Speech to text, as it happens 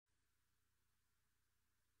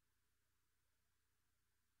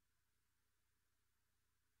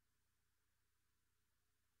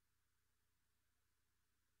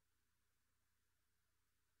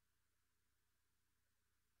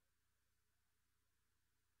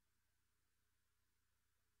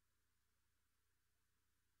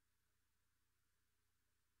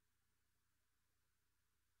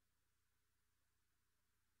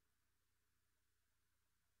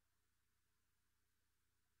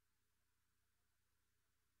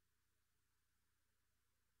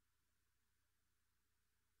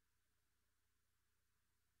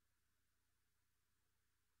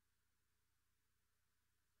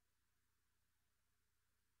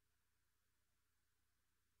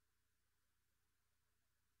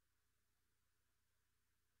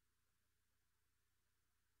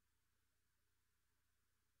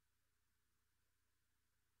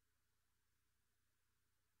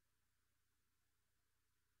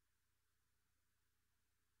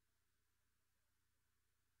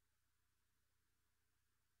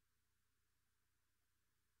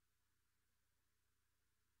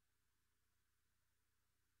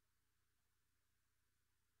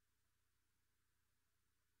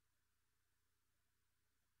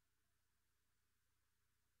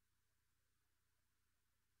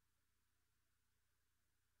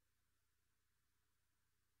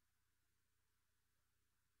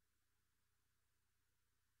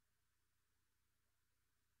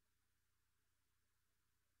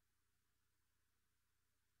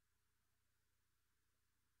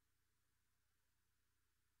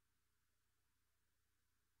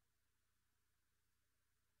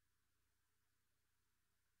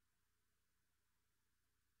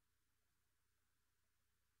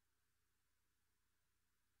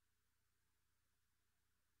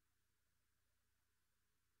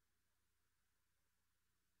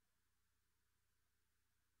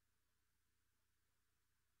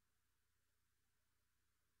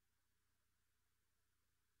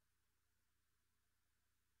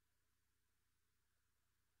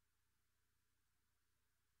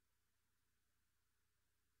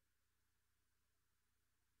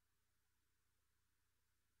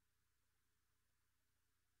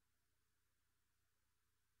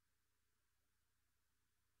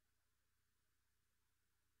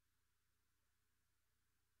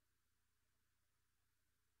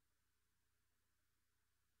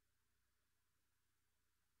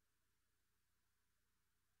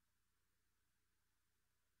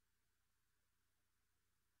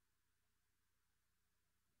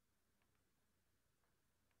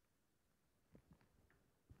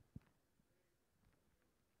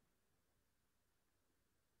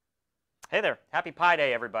Hey there. Happy Pi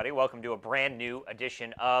Day, everybody. Welcome to a brand new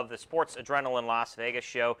edition of the Sports Adrenaline Las Vegas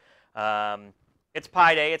show. It's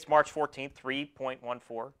Pi Day. It's March 14th, 3.14. In I case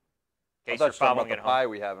thought you're you were talking following about at the home. pie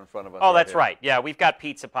we have in front of us. Oh, that's here. right. Yeah, we've got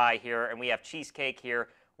pizza pie here, and we have cheesecake here.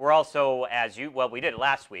 We're also, we did it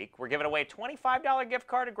last week. We're giving away a $25 gift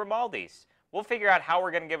card at Grimaldi's. We'll figure out how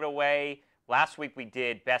we're going to give it away. Last week we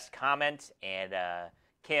did best comment, and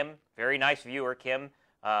Kim, very nice viewer, Kim,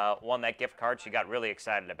 won that gift card. She got really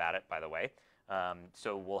excited about it, by the way.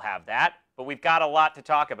 So we'll have that. But we've got a lot to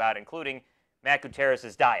talk about, including Matt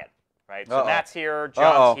Gutierrez's diet, right? So Matt's here,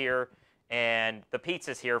 John's here, and the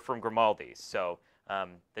pizza's here from Grimaldi's. So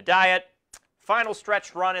the diet, final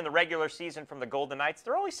stretch run in the regular season from the Golden Knights.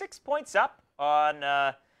 They're only 6 points up on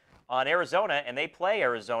Arizona, and they play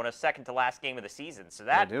Arizona second to last game of the season. So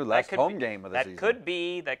that last home game of the season.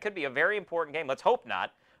 That could be a very important game. Let's hope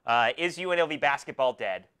not. Is UNLV basketball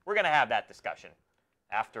dead? We're going to have that discussion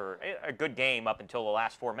after a good game up until the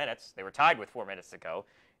last 4 minutes. They were tied with 4 minutes to go,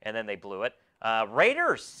 and then they blew it.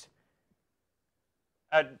 Raiders,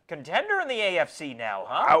 a contender in the AFC now,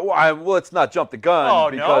 huh? Well, let's not jump the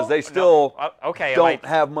gun because they still don't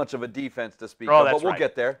have much of a defense to speak of. But we'll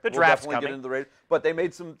get there. The draft's we'll definitely get into the Raiders. But they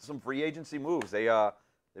made some free agency moves.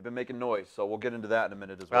 They've been making noise, so we'll get into that in a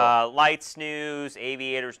minute as well. Lights news,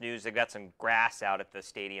 Aviators news. They've got some grass out at the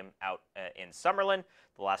stadium out in Summerlin.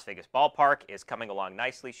 The Las Vegas ballpark is coming along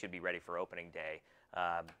nicely. Should be ready for opening day.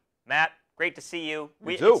 Matt, great to see you.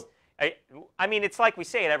 Me too. I mean, it's like we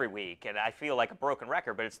say it every week, and I feel like a broken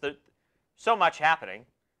record, but it's so much happening.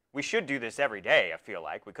 We should do this every day, I feel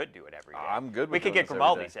like. We could do it every day. I'm good with We could get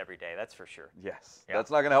Grimaldi's every day, that's for sure. Yes. Yeah.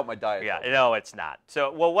 That's not going to help my diet. Yeah, though. no, it's not.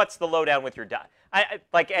 So, what's the lowdown with your diet?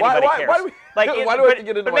 Like anybody cares. Why do we have to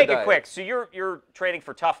get into but my make diet? it quick. So you're training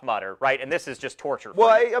for Tough Mudder, right? And this is just torture for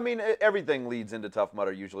Well, you. I mean, everything leads into Tough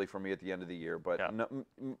Mudder usually for me at the end of the year. But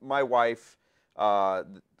my wife, the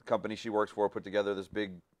company she works for, put together this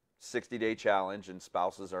big 60-day challenge, and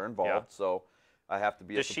spouses are involved. Yeah. So I have to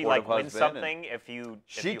be Does a she supportive win husband. something if you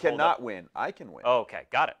She hold cannot up? win. I can win. Oh, okay,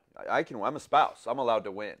 got it. I can. I'm a spouse. I'm allowed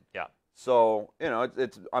to win. Yeah. So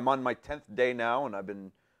I'm on my 10th day now, and I've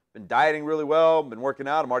been dieting really well. Been working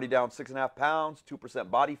out. I'm already down 6.5 pounds,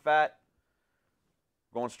 2% body fat.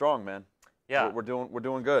 Going strong, man. Yeah. We're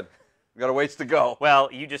doing good. We got a ways to go. Well,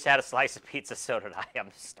 you just had a slice of pizza, so did I. I'm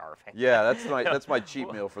starving. Yeah, that's my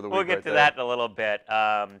cheat meal for the week. We'll get right to there. that in a little bit.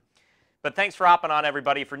 But thanks for hopping on,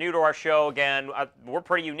 everybody. If you're new to our show, again, we're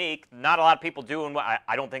pretty unique. Not a lot of people doing what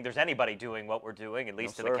I don't think there's anybody doing what we're doing, at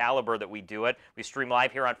least to the caliber that we do it. We stream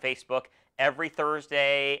live here on Facebook every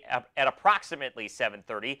Thursday at approximately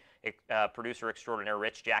 7:30. Producer extraordinaire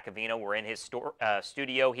Rich Giacovino, we're in his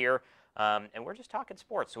studio here, and we're just talking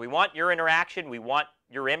sports. So we want your interaction. We want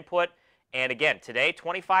your input. And again, today,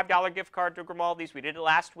 $25 gift card to Grimaldi's. We did it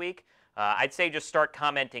last week. I'd say just start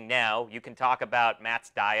commenting now. You can talk about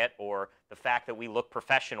Matt's diet or the fact that we look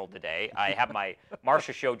professional today. I have my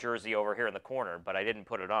Marcia Show jersey over here in the corner, but I didn't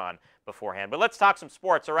put it on beforehand. But let's talk some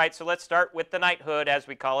sports, all right? So let's start with the Knighthood, as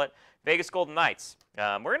we call it, Vegas Golden Knights.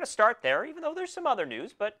 We're going to start there, even though there's some other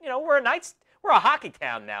news. But, we're a hockey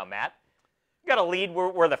town now, Matt. You got to lead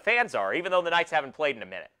where the fans are, even though the Knights haven't played in a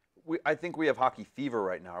minute. I think we have hockey fever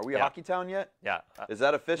right now. Are we a hockey town yet? Yeah. Is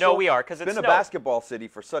that official? No, we are, because it's been a basketball city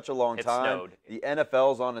for such a long time. Snowed. The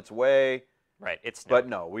NFL's on its way. Right, it's snowed. But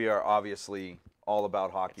no, we are obviously all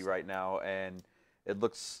about hockey right now, and it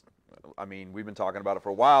looks, we've been talking about it for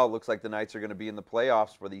a while. It looks like the Knights are going to be in the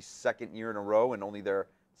playoffs for the second year in a row and only their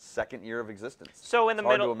second year of existence. So in the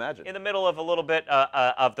middle of a little bit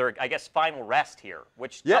of their, I guess, final rest here,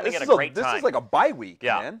 which coming at a great time. This is like a bye week,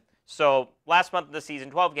 man. So last month of the season,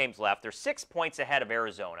 12 games left. They're 6 points ahead of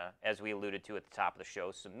Arizona, as we alluded to at the top of the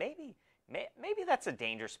show. So maybe that's a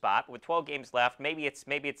danger spot. With 12 games left, maybe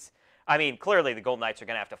it's. I mean, clearly the Golden Knights are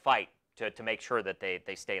going to have to fight to make sure that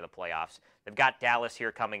they stay in the playoffs. They've got Dallas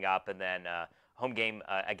here coming up, and then home game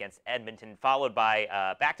against Edmonton, followed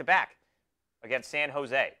by back-to-back against San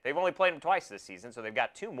Jose. They've only played them twice this season, so they've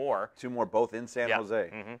got two more. Two more, both in San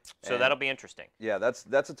Jose. Mm-hmm. So that'll be interesting. Yeah, that's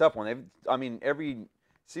a tough one.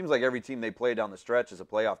 Seems like every team they play down the stretch is a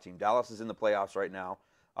playoff team. Dallas is in the playoffs right now.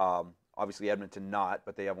 Obviously, Edmonton not,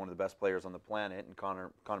 but they have one of the best players on the planet, and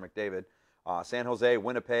Connor McDavid. San Jose,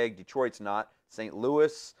 Winnipeg, Detroit's not. St.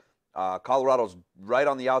 Louis, Colorado's right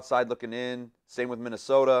on the outside looking in. Same with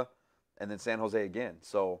Minnesota, and then San Jose again.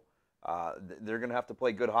 So they're going to have to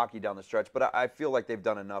play good hockey down the stretch. But I feel like they've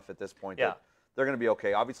done enough at this point that they're going to be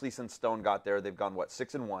okay. Obviously, since Stone got there, they've gone,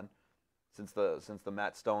 6-1 since the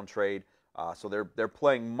Matt Stone trade. So they're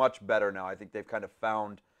playing much better now. I think they've kind of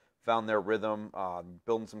found their rhythm,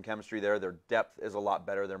 building some chemistry there. Their depth is a lot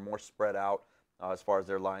better. They're more spread out. as far as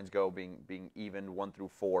their lines go, being even 1 through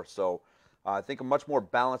 4. So I think a much more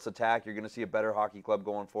balanced attack. You're going to see a better hockey club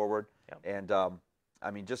going forward. Yep. And I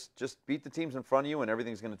mean, just beat the teams in front of you, and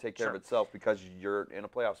everything's going to take care of itself because you're in a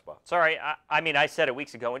playoff spot. Sorry, I mean, I said it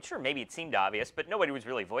weeks ago, and sure, maybe it seemed obvious, but nobody was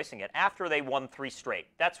really voicing it. After they won 3 straight,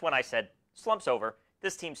 that's when I said, slump's over.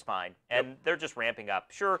 This team's fine, and they're just ramping up.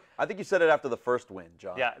 Sure. I think you said it after the first win,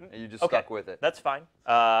 John. Yeah. And you just stuck with it. That's fine.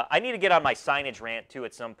 I need to get on my signage rant, too,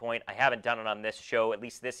 at some point. I haven't done it on this show, at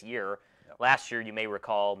least this year. Yep. Last year, you may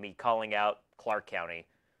recall me calling out Clark County,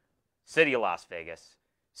 City of Las Vegas.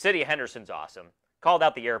 City of Henderson's awesome. Called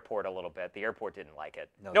out the airport a little bit. The airport didn't like it.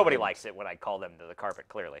 No, nobody likes it when I call them to the carpet,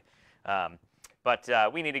 clearly. But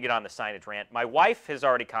we need to get on the signage rant. My wife is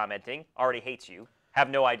already commenting, already hates you. Have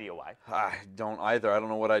no idea why. I don't either. I don't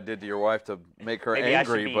know what I did to your wife to make her Maybe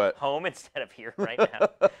angry. I should be but home instead of here right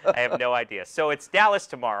now. I have no idea. So it's Dallas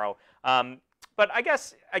tomorrow. But I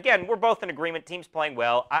guess, again, we're both in agreement. Team's playing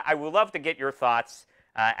well. I would love to get your thoughts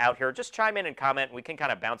out here. Just chime in and comment. We can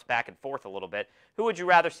kind of bounce back and forth a little bit. Who would you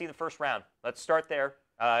rather see the first round? Let's start there.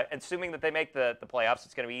 Assuming that they make the playoffs,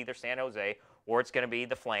 it's going to be either San Jose or it's going to be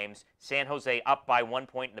the Flames. San Jose up by 1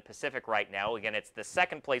 point in the Pacific right now. Again, it's the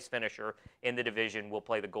second-place finisher in the division. We'll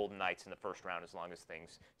play the Golden Knights in the first round as long as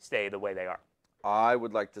things stay the way they are. I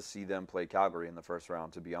would like to see them play Calgary in the first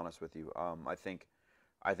round, to be honest with you. I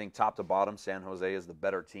think top to bottom, San Jose is the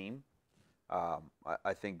better team.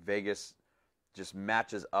 I think Vegas just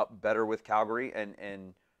matches up better with Calgary.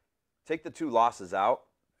 And take the 2 losses out,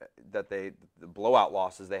 the blowout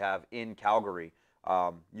losses they have in Calgary.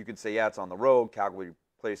 You could say, yeah, it's on the road. Calgary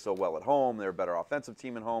plays so well at home. They're a better offensive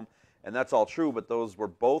team at home. And that's all true, but those were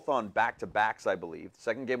both on back-to-backs, I believe.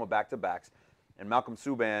 Second game of back-to-backs. And Malcolm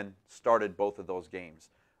Subban started both of those games.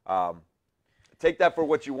 Take that for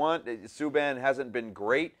what you want. Subban hasn't been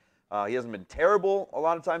great. He hasn't been terrible a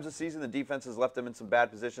lot of times this season. The defense has left him in some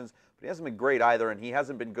bad positions. But he hasn't been great either, and he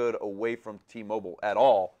hasn't been good away from T-Mobile at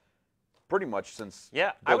all. Pretty much since.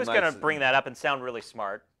 Yeah, I was going to bring that up and sound really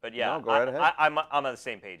smart, but yeah, no, go right ahead. I'm on the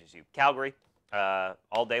same page as you. Calgary,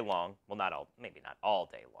 all day long. Well, maybe not all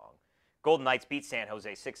day long. Golden Knights beat San Jose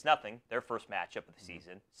 6-0, their first matchup of the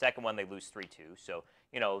season. Second one, they lose 3-2. So,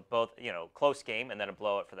 both, close game and then a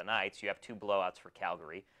blowout for the Knights. You have 2 blowouts for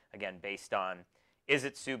Calgary. Again, based on, is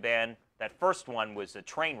it Subban? That first one was a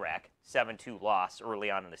train wreck, 7-2 loss early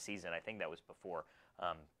on in the season. I think that was before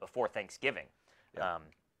Thanksgiving. Yeah.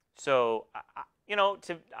 So,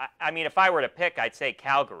 I mean, if I were to pick, I'd say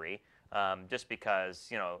Calgary, just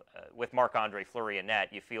because, with Marc-Andre Fleury and net,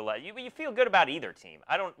 you feel you feel good about either team.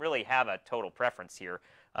 I don't really have a total preference here,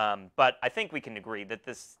 but I think we can agree that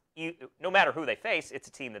no matter who they face, it's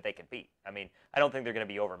a team that they can beat. I mean, I don't think they're going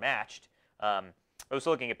to be overmatched. I was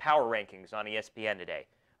looking at power rankings on ESPN today.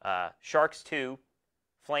 Sharks 2,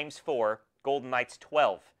 Flames 4, Golden Knights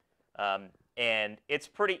 12, and it's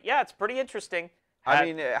pretty interesting. I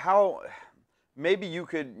mean, how maybe you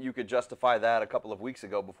could justify that a couple of weeks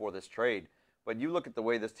ago before this trade, but you look at the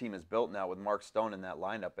way this team is built now with Mark Stone in that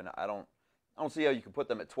lineup, and I don't see how you can put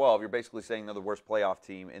them at 12. You're basically saying they're the worst playoff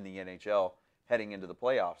team in the NHL heading into the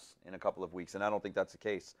playoffs in a couple of weeks, and I don't think that's the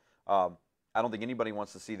case. I don't think anybody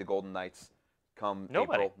wants to see the Golden Knights come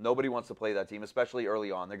April. Nobody wants to play that team, especially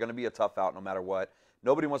early on. They're going to be a tough out no matter what.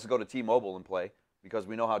 Nobody wants to go to T-Mobile and play because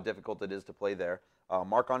we know how difficult it is to play there.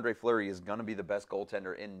 Marc-Andre Fleury is going to be the best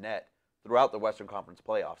goaltender in net throughout the Western Conference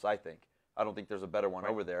playoffs, I think. I don't think there's a better one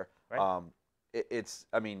over there. Right.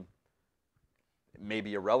 I mean,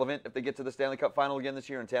 maybe irrelevant if they get to the Stanley Cup final again this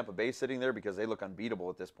year and Tampa Bay sitting there because they look unbeatable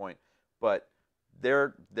at this point. But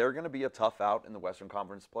they're going to be a tough out in the Western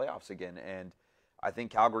Conference playoffs again. And I think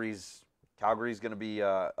Calgary's going to be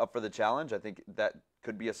up for the challenge. I think that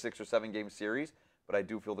could be a 6 or 7 game series, but I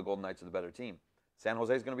do feel the Golden Knights are the better team. San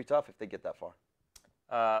Jose is going to be tough if they get that far.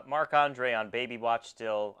 Marc-Andre on baby watch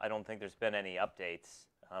still. I don't think there's been any updates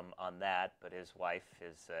on that, but his wife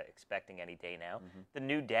is expecting any day now. Mm-hmm. The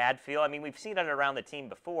new dad feel. I mean, we've seen it around the team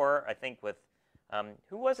before. I think with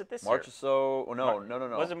who was it this year? Marchessault. Oh,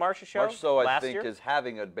 no. Was it Marchessault? Marchessault, I think, is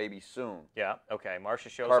having a baby soon. Yeah. Okay.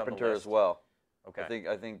 Marchessault. Carpenter on the list as well. Okay.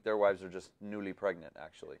 I think their wives are just newly pregnant,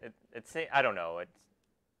 actually. It's I don't know.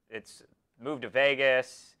 It's moved to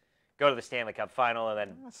Vegas. Go to the Stanley Cup final, and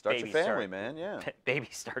then start your family, man. Yeah, baby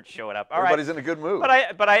starts showing up. Everybody's in a good mood.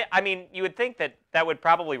 But I mean, you would think that would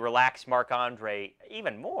probably relax Marc-Andre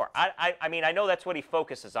even more. I mean, I know that's what he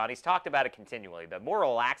focuses on. He's talked about it continually. The more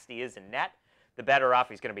relaxed he is in net, the better off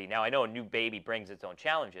he's going to be. Now, I know a new baby brings its own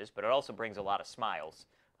challenges, but it also brings a lot of smiles,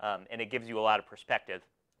 and it gives you a lot of perspective.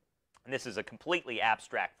 And this is a completely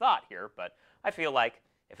abstract thought here, but I feel like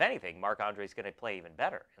if anything, Marc-Andre's going to play even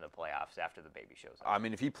better in the playoffs after the baby shows up. I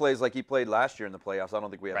mean, if he plays like he played last year in the playoffs, I don't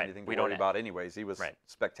think we have anything to worry about anyways. He was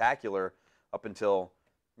spectacular up until,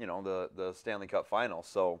 the Stanley Cup final.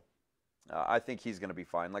 So I think he's going to be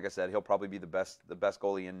fine. Like I said, he'll probably be the best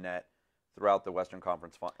goalie in net throughout the Western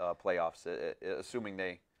Conference playoffs, assuming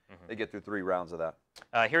they get through 3 rounds of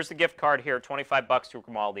that. Here's the gift card here, $25 to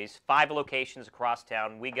Grimaldi's. 5 locations across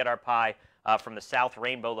town. We get our pie from the South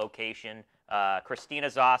Rainbow location.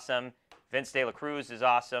 Christina's awesome. Vince De La Cruz is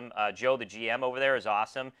awesome. Joe, the GM over there, is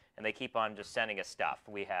awesome. And they keep on just sending us stuff.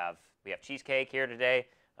 We have cheesecake here today.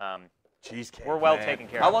 Cheesecake. We're well taken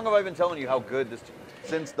care of. How long have I been telling you how good this?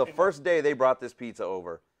 Since the first day they brought this pizza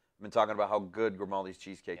over, I've been talking about how good Grimaldi's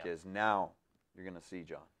cheesecake is. Now you're gonna see,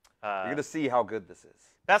 John. You're gonna see how good this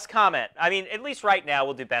is. Best comment. I mean, at least right now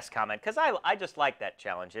we'll do best comment because I just like that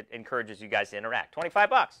challenge. It encourages you guys to interact. $25.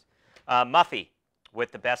 Muffy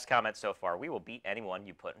with the best comment so far. We will beat anyone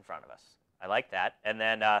you put in front of us. I like that. And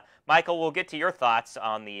then Michael, we'll get to your thoughts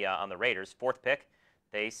on the Raiders. 4th pick.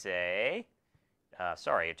 They say.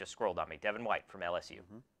 Sorry, it just scrolled on me. Devin White from LSU.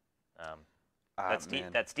 That's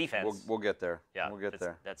defense. We'll get there. Yeah, we'll get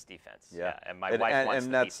there. That's defense. Yeah, and my wife wants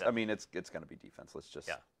and the that's. pizza. I mean, it's going to be defense. Let's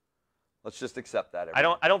just accept that.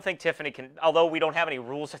 I don't think Tiffany can. Although we don't have any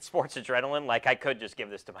rules at Sports Adrenaline, like I could just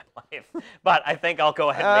give this to my wife, but I think I'll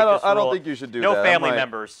go ahead and make this rule. I don't think you should do that. No family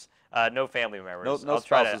members. No family members. No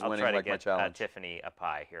spouses winning like my challenge. I'll try to get Tiffany a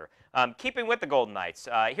pie here. Keeping with the Golden Knights,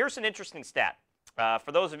 here's an interesting stat.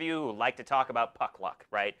 For those of you who like to talk about puck luck,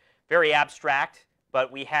 right? Very abstract,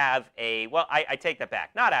 but we have I take that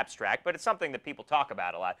back. Not abstract, but it's something that people talk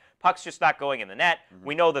about a lot. Puck's just not going in the net.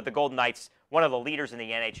 We know that the Golden Knights, one of the leaders in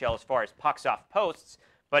the NHL as far as pucks off posts,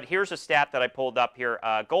 but here's a stat that I pulled up here.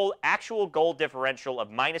 Actual goal differential of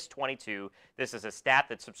 -22. This is a stat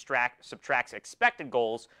that subtracts expected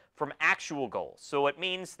goals from actual goals. So it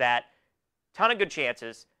means that ton of good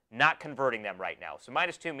chances, not converting them right now. So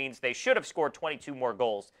 -2 means they should have scored 22 more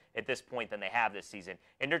goals at this point than they have this season.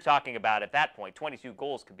 And you're talking about, at that point, 22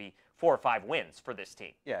 goals could be 4 or 5 wins for this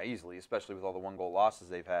team. Yeah, easily, especially with all the 1-goal losses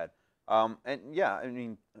they've had. And yeah, I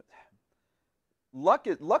mean, luck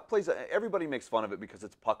plays. Everybody makes fun of it because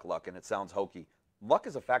it's puck luck and it sounds hokey. Luck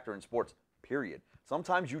is a factor in sports, period.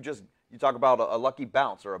 Sometimes you talk about a lucky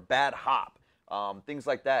bounce or a bad hop, things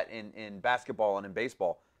like that in basketball and in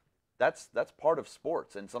baseball. That's part of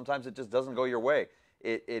sports, and sometimes it just doesn't go your way.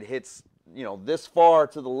 It hits this far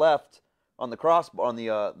to the left on the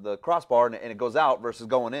the crossbar, and it goes out versus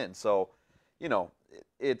going in. So,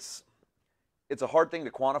 it's a hard thing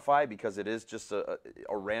to quantify because it is just a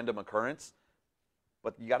random occurrence.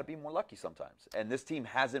 But you got to be more lucky sometimes, and this team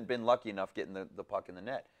hasn't been lucky enough getting the puck in the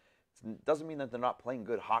net. It doesn't mean that they're not playing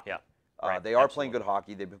good hockey. Yeah, right. They are playing good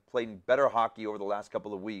hockey. They've been playing better hockey over the last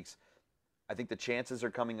couple of weeks. I think the chances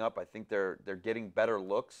are coming up. I think they're getting better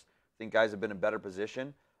looks. I think guys have been in better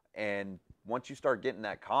position. And once you start getting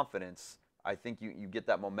that confidence, I think you get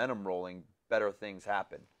that momentum rolling, better things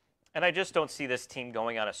happen. And I just don't see this team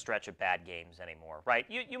going on a stretch of bad games anymore, right?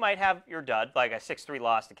 You might have your dud, like a 6-3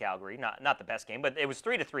 loss to Calgary. Not the best game, but it was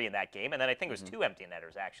 3-3 in that game. And then I think it was 2 empty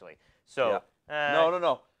netters, actually. So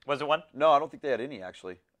No. Was it 1? No, I don't think they had any,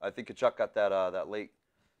 actually. I think Kachuk got that late.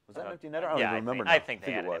 Was that an empty netter? I don't even remember now. I think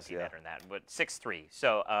they had an empty netter in that, but 6-3.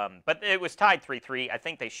 So, but it was tied 3-3. I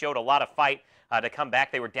think they showed a lot of fight to come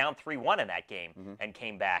back. They were down 3-1 in that game and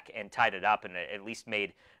came back and tied it up and at least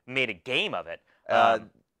made a game of it.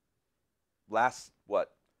 Last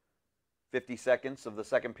 50 seconds of the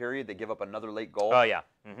second period, they give up another late goal. Oh yeah,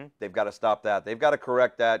 They've got to stop that. They've got to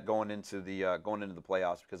correct that going into the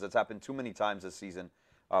playoffs because it's happened too many times this season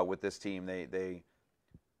with this team. They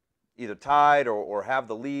either tied or have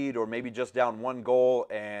the lead or maybe just down 1 goal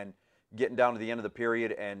and getting down to the end of the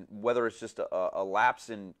period, and whether it's just a lapse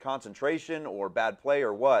in concentration or bad play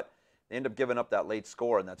or what, they end up giving up that late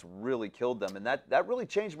score, and that's really killed them. And that really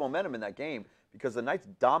changed momentum in that game because the Knights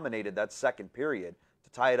dominated that second period to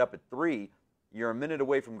tie it up at 3. You're a minute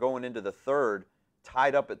away from going into the third,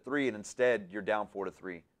 tied up at 3, and instead you're down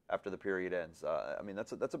 4-3 after the period ends. I mean,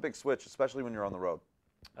 that's a big switch, especially when you're on the road.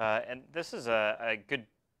 And this is a good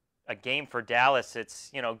game for Dallas.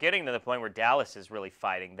 It's getting to the point where Dallas is really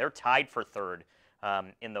fighting. They're tied for third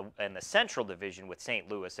in the Central Division with St.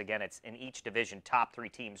 Louis. Again, it's in each division, top 3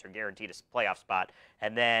 teams are guaranteed a playoff spot.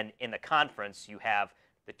 And then in the conference, you have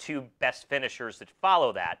the 2 best finishers that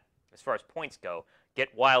follow that, as far as points go,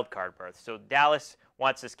 get wild card berths. So Dallas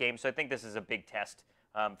wants this game. So I think this is a big test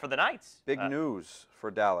for the Knights. Big news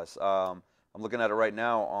for Dallas. I'm looking at it right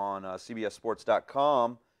now on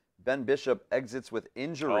CBSSports.com. Ben Bishop exits with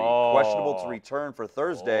injury, questionable to return for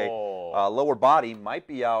Thursday. Lower body might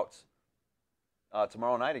be out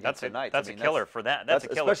tomorrow night against the Knights. That's a killer for that. That's a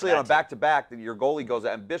killer especially for that on a back-to-back. Your goalie goes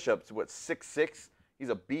out, and Bishop's 6'6". He's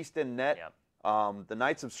a beast in net. Yep. The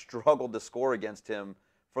Knights have struggled to score against him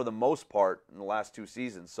for the most part in the last 2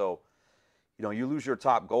 seasons. So, you lose your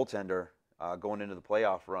top goaltender going into the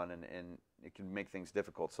playoff run, and it can make things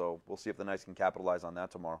difficult. So we'll see if the Knights can capitalize on that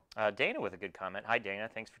tomorrow. Dana with a good comment. Hi, Dana.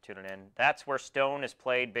 Thanks for tuning in. That's where Stone has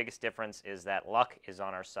played. Biggest difference is that luck is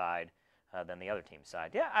on our side than the other team's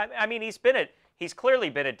side. Yeah, I mean, he's clearly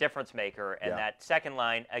been a difference maker. And that second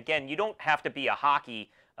line, again, you don't have to be a hockey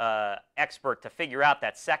expert to figure out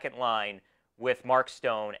that second line with Mark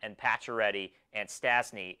Stone and Pacioretty and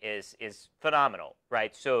Stastny is phenomenal,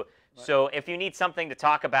 right? So if you need something to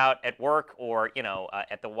talk about at work or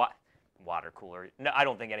at the water cooler, no, I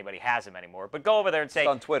don't think anybody has them anymore. But go over there and say, it's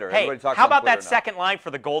on Twitter. Hey, Everybody talks how on about Twitter that now. second line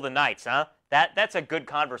for the Golden Knights, huh? That's a good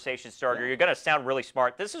conversation starter. Yeah. You're going to sound really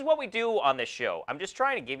smart. This is what we do on this show. I'm just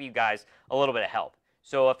trying to give you guys a little bit of help.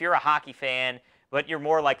 So if you're a hockey fan, but you're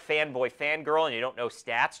more like fanboy, fangirl, and you don't know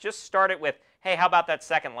stats, just start it with, hey, how about that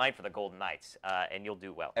second line for the Golden Knights? And you'll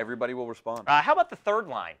do well. Everybody will respond. How about the third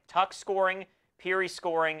line? Tuck scoring, Peary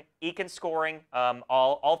scoring, Eakin scoring,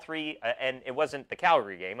 all three, and it wasn't the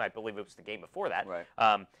Calgary game. I believe it was the game before that.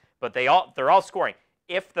 Right. But they're all scoring.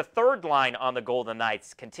 If the third line on the Golden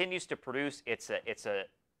Knights continues to produce, it's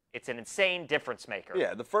an insane difference maker.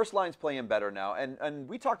 Yeah, the first line's playing better now, and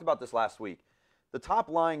we talked about this last week. The top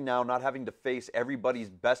line now not having to face everybody's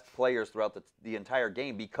best players throughout the entire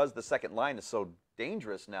game because the second line is so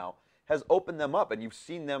dangerous now has opened them up, and you've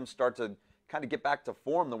seen them start to kind of get back to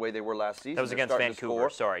form the way they were last season. That was against Vancouver.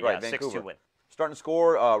 Sorry, right, yeah, Vancouver. 6-2 win. Starting to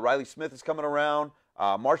score. Riley Smith is coming around.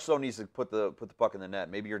 Marchessault needs to put the puck in the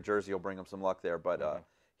net. Maybe your jersey will bring him some luck there, but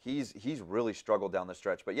he's really struggled down the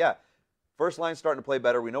stretch. But yeah, first line's starting to play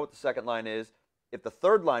better. We know what the second line is. If the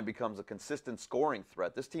third line becomes a consistent scoring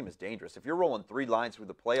threat, this team is dangerous. If you're rolling 3 lines through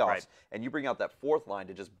the playoffs and you bring out that fourth line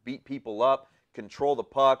to just beat people up, control the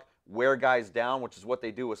puck, wear guys down, which is what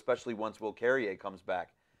they do, especially once Will Carrier comes back.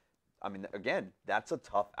 I mean, again, that's a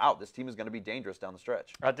tough out. This team is going to be dangerous down the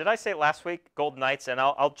stretch. Did I say last week, Golden Knights, and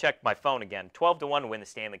I'll check my phone again, 12-1 to win the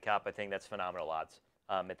Stanley Cup. I think that's phenomenal odds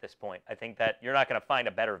at this point. I think that you're not going to find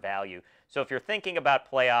a better value. So if you're thinking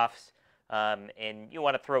about playoffs and you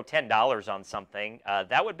want to throw $10 on something,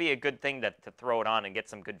 that would be a good thing to throw it on and get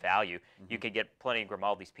some good value. You could get plenty of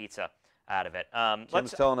Grimaldi's pizza out of it.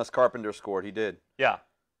 Tim's telling us Carpenter scored. He did. Yeah.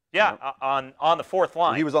 Yeah, on the fourth line.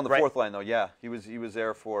 Well, he was on the fourth line, though. Yeah, he was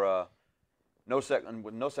there for Nosek. And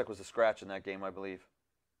Nosek was a scratch in that game, I believe.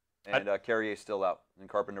 And Carrier's still out, and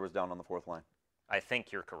Carpenter was down on the fourth line. I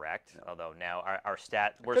think you're correct. Yeah. Although now our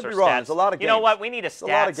stat, where's our stats? There's a lot of games. You know what? We need a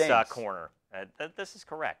stats corner. This is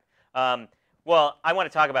correct. Well, I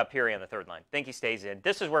want to talk about Peary on the third line. Think he stays in.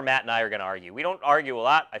 This is where Matt and I are going to argue. We don't argue a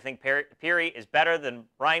lot. I think Peary is better than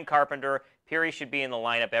Ryan Carpenter. Peary should be in the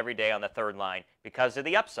lineup every day on the third line because of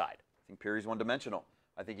the upside. I think Peary's one-dimensional.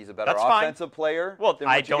 I think he's a better offensive player. Well,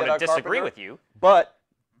 I don't disagree with you. But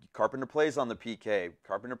Carpenter plays on the PK.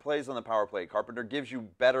 Carpenter plays on the power play. Carpenter gives you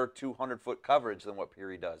better 200-foot coverage than what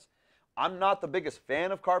Peary does. I'm not the biggest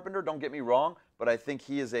fan of Carpenter, don't get me wrong, but I think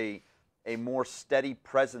he is a more steady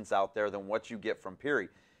presence out there than what you get from Peary.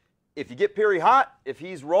 If you get Peary hot, if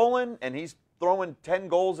he's rolling and he's throwing 10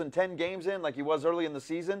 goals in 10 games in like he was early in the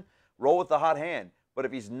season, roll with the hot hand. But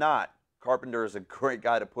if he's not, Carpenter is a great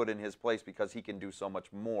guy to put in his place because he can do so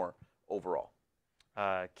much more overall.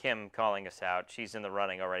 Kim calling us out. She's in the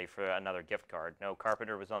running already for another gift card. No,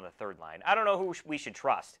 Carpenter was on the third line. I don't know who we should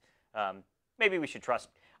trust. Maybe we should trust.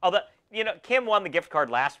 Although, Kim won the gift card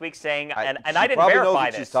last week saying, and I didn't verify knows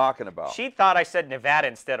what this. She's talking about. She thought I said Nevada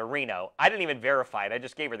instead of Reno. I didn't even verify it. I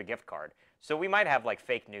just gave her the gift card. So we might have like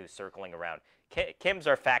fake news circling around. Kim's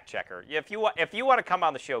our fact checker. If you want to come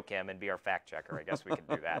on the show, Kim, and be our fact checker, I guess we can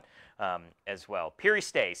do that as well. Peary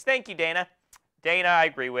stays. Thank you, Dana. Dana, I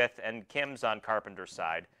agree with, and Kim's on Carpenter's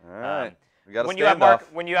side. All right. When you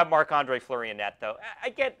have Marc-Andre Fleury in net, though, I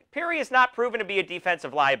get Peary is not proven to be a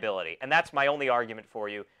defensive liability, and that's my only argument for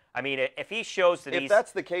you. I mean, if he shows that if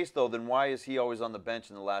that's the case, though, then why is he always on the bench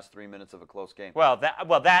in the last 3 minutes of a close game?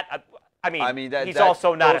 He's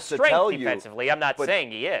also not a strength defensively. I'm not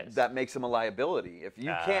saying he is. That makes him a liability. If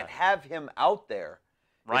you can't have him out there,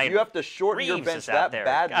 Ryan if you have to shorten Reeves your bench that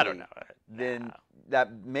badly, I don't know. then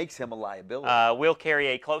that makes him a liability. Will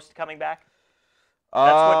Carrier close to coming back?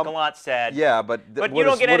 That's what Gallant said. Yeah, but you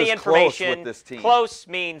don't get any information. Close with this team? Close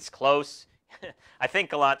means close. I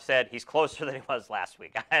think Gallant said he's closer than he was last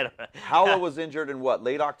week. I don't know. Howell was injured in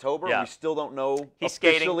late October? Yeah. We still don't know he's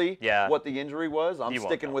officially skating. Yeah. what the injury was. I'm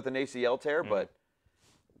sticking with an ACL tear, but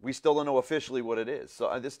we still don't know officially what it is.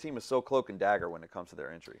 So this team is so cloak and dagger when it comes to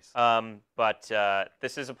their injuries. But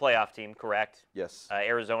this is a playoff team, correct? Yes.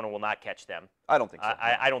 Arizona will not catch them. I don't think so.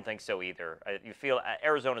 I don't think so either. You feel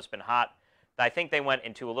Arizona's been hot. I think they went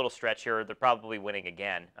into a little stretch here. They're probably winning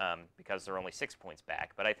again because they're only 6 points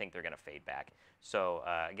back, but I think they're going to fade back. So,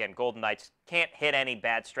 again, Golden Knights can't hit any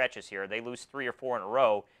bad stretches here. They lose 3 or 4 in a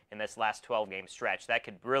row in this last 12-game stretch. That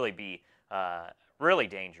could really be really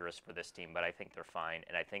dangerous for this team, but I think they're fine,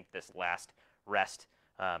 and I think this last rest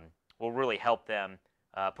will really help them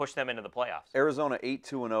push them into the playoffs. Arizona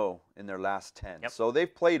 8-2-0 in their last 10. Yep. So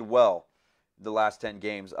they've played well the last 10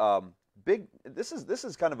 games. This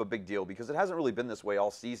is kind of a big deal because it hasn't really been this way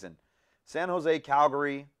all season. San Jose,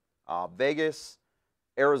 Calgary, Vegas,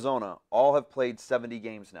 Arizona all have played 70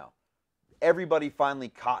 games now. Everybody finally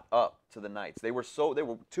caught up to the Knights. They were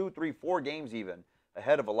 2, 3, 4 games even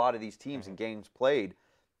ahead of a lot of these teams in games played.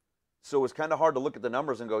 So it's kind of hard to look at the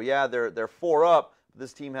numbers and go, yeah, they're 4 up.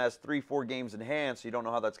 This team has 3, 4 games in hand, so you don't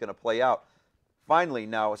know how that's going to play out. Finally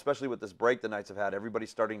now, especially with this break the Knights have had, everybody's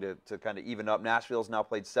starting to kind of even up. Nashville's now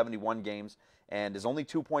played 71 games and is only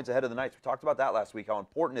 2 points ahead of the Knights. We talked about that last week, how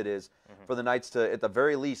important it is for the Knights to, at the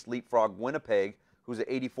very least, leapfrog Winnipeg, who's at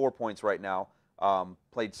 84 points right now,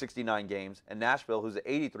 played 69 games, and Nashville, who's at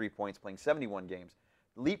 83 points, playing 71 games.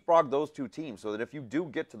 Leapfrog those 2 teams so that if you do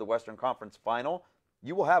get to the Western Conference Final,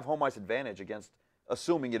 you will have home ice advantage against,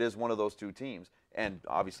 assuming it is one of those 2 teams. And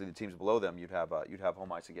obviously the teams below them you'd have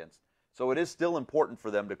home ice against. So it is still important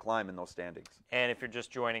for them to climb in those standings. And if you're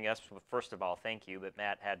just joining us, first of all, thank you. But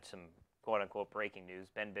Matt had some quote-unquote breaking news.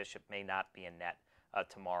 Ben Bishop may not be in net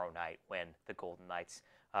tomorrow night when the Golden Knights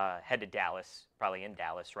head to Dallas, probably in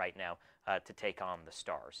Dallas right now, to take on the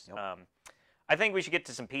Stars. Yep. I think we should get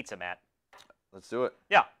to some pizza, Matt. Let's do it.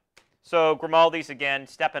 Yeah. So Grimaldi's again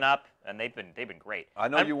stepping up, and they've been great. I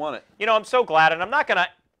know you want it. You know, I'm so glad, and I'm not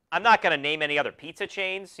gonna name any other pizza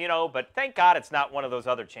chains, you know, but thank God it's not one of those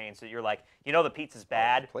other chains that you're like, you know, the pizza's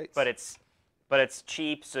bad, but it's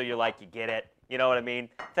cheap, so you're like, you get it. You know what I mean?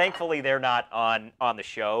 Thankfully, they're not on the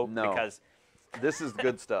show because this is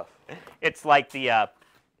good stuff. It's like it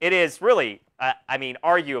is really, I mean,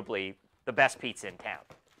 arguably the best pizza in town.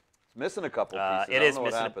 It's missing a couple pieces. It is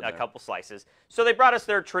missing a couple slices. So they brought us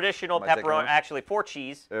their traditional pepperoni, actually 4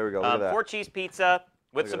 cheese. There we go. Look at that. 4 cheese pizza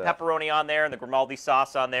with some pepperoni on there and the Grimaldi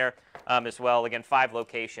sauce on there as well. Again, 5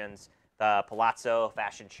 locations. The Palazzo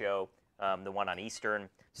Fashion Show, the one on Eastern.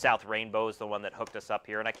 South Rainbow is the one that hooked us up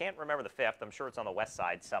here. And I can't remember the 5th. I'm sure it's on the west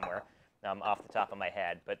side somewhere off the top of my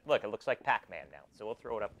head. But look, it looks like Pac-Man now. So we'll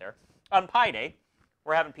throw it up there. On Pi Day,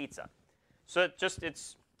 we're having pizza. So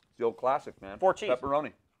it's the old classic, man. 4 cheese.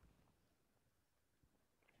 Pepperoni.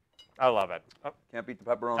 I love it. Can't beat the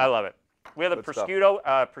pepperoni. I love it. We have the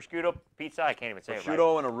prosciutto pizza. I can't even say it right.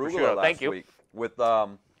 Prosciutto and arugula last week with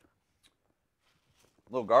little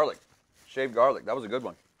garlic, shaved garlic. That was a good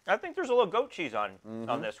one. I think there's a little goat cheese on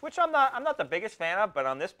this, which I'm not the biggest fan of, but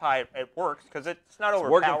on this pie it works because it's not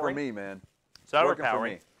overpowering. It's working for me, man. It's not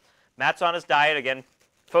overpowering. Matt's on his diet again,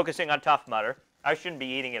 focusing on Tough Mudder. I shouldn't be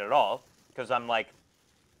eating it at all because I'm like,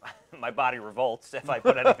 my body revolts if I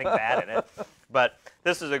put anything bad in it. But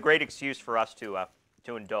this is a great excuse for us to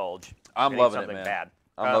indulge. I'm loving it, man. Bad.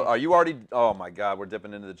 Are you already? Oh my God, we're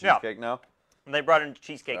dipping into the cheesecake now. And they brought in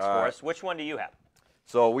cheesecakes for us. Which one do you have?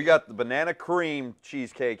 So we got the banana cream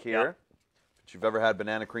cheesecake here. If you've ever had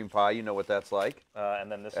banana cream pie, you know what that's like.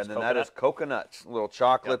 And then that is coconut. A little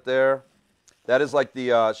chocolate there. That is like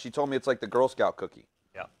the. She told me it's like the Girl Scout cookie.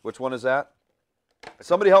 Yeah. Which one is that?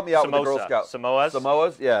 Somebody help me out with the Girl Scout. Samoas?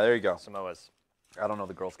 Samoas? Yeah, there you go. Samoas. I don't know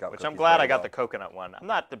the Girl Scout Which I'm glad I got the coconut one. I'm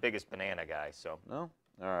not the biggest banana guy, so. No?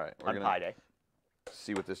 All right. We're on Pie Day.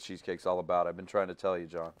 See what this cheesecake's all about. I've been trying to tell you,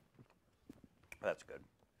 John. That's good.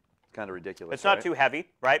 It's kind of ridiculous. It's not too heavy,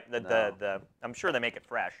 right? I'm sure they make it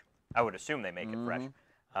fresh. I would assume they make it fresh.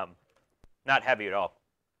 Not heavy at all.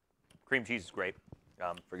 Cream cheese is great.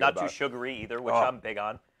 Not too sugary either, which I'm big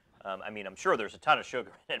on. I mean, I'm sure there's a ton of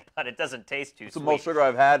sugar in it, but it doesn't taste too sweet. It's the most sugar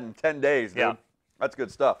I've had in 10 days, dude. Yeah. That's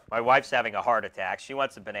good stuff. My wife's having a heart attack. She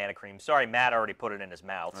wants some banana cream. Sorry, Matt already put it in his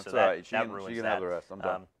mouth. That's so all right. That ruins she can that. Have the rest. I'm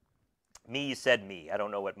done. Me, you said me. I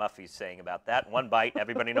don't know what Muffy's saying about that. One bite,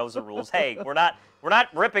 everybody knows the rules. Hey, we're not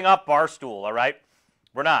ripping up Barstool, all right?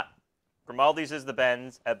 We're not. Grimaldi's is the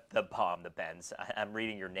Benz, the Benz. I'm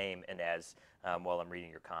reading your name, Inez, while I'm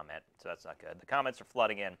reading your comment, so that's not good. The comments are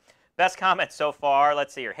flooding in. Best comment so far.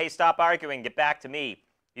 Let's see here. Hey, stop arguing. Get back to me.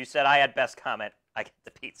 You said I had best comment. I get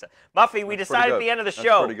the pizza. Muffy, we decided at the end of the show.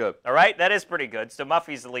 That's pretty good. All right? That is pretty good. So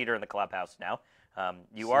Muffy's the leader in the clubhouse now.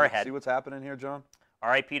 You are ahead. See what's happening here, John?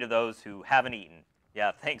 R.I.P. to those who haven't eaten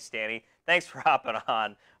Yeah, thanks, Danny. Thanks for hopping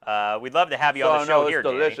on. We'd love to have you on the show it's here,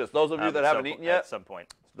 delicious. Danny. Those of you that haven't eaten yet, at some point.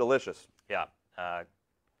 It's delicious. Yeah.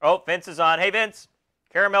 Oh, Vince is on. Hey, Vince.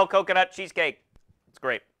 Caramel coconut cheesecake. It's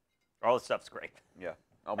great. All the stuff's great. Yeah,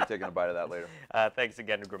 I'll be taking a bite of that later. Thanks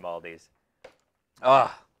again to Grimaldi's.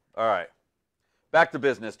 All right. Back to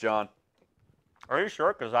business, John. Are you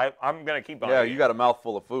sure? Because I'm going to keep on. Yeah, you got a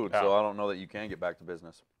mouthful of food, so Yeah. I don't know that you can get back to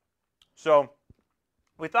business. So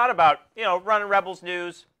we thought about, running Rebels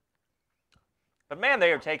news. But, man,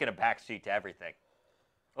 they are taking a backseat to everything.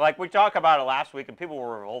 Like, we talked about it last week, and people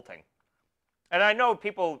were revolting. And I know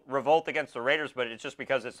people revolt against the Raiders, but it's just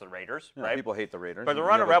because it's the Raiders, Yeah, right? People hate the Raiders. But the You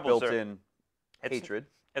Running have a Rebels built-in hatred.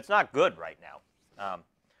 It's not good right now.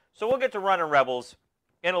 So we'll get to Running Rebels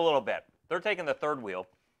in a little bit. They're taking the third wheel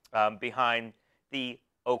behind the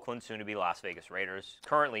Oakland, soon-to-be Las Vegas Raiders,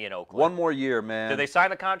 currently in Oakland. One more year, man. Did they sign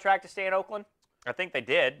the contract to stay in Oakland? I think they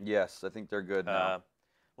did. Yes, I think they're good now.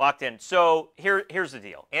 Locked in. So here's the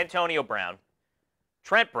deal. Antonio Brown,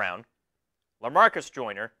 Trent Brown, LaMarcus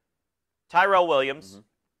Joyner, Tyrell Williams,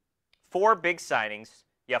 4 big signings.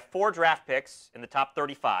 You have 4 draft picks in the top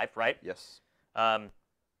 35, right? Yes.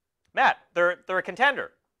 Matt, they're a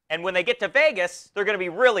contender. And when they get to Vegas, they're going to be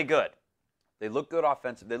really good. They look good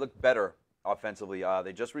offensive. They look better offensively.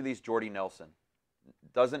 They just released Jordy Nelson.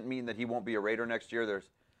 Doesn't mean that he won't be a Raider next year. There's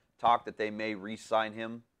talk that they may re-sign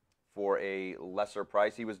him for a lesser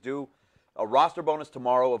price. He was due a roster bonus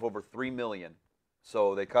tomorrow of over $3 million.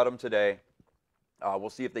 So they cut him today.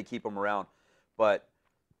 We'll see if they keep him around. But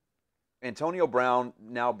Antonio Brown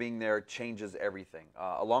now being there changes everything.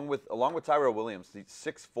 Along with Tyrell Williams, he's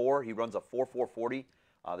 6'4". He runs a 4.40.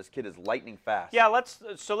 This kid is lightning fast. Yeah, let's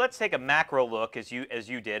take a macro look as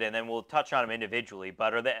you did, and then we'll touch on them individually.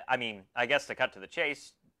 But I guess to cut to the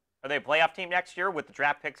chase, are they a playoff team next year with the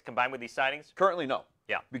draft picks combined with these signings? Currently, no.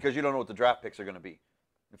 Yeah. Because you don't know what the draft picks are going to be.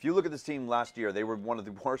 If you look at this team last year, they were one of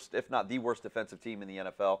the worst, if not the worst, defensive team in the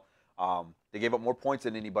NFL. They gave up more points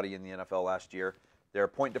than anybody in the NFL last year. Their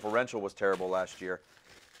point differential was terrible last year.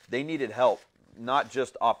 They needed help, not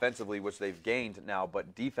just offensively, which they've gained now,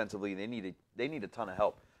 but defensively, they need a ton of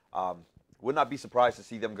help. Would not be surprised to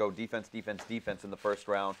see them go defense in the first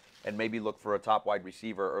round, and maybe look for a top wide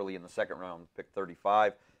receiver early in the second round, pick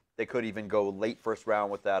 35. They could even go late first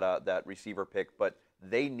round with that receiver pick, but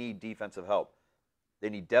they need defensive help. They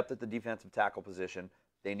need depth at the defensive tackle position.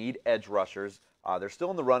 They need edge rushers. They're still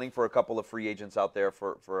in the running for a couple of free agents out there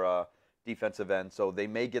for defensive end, so they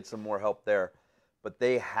may get some more help there. But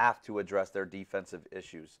they have to address their defensive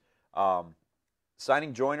issues.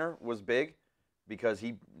 Signing Joyner was big because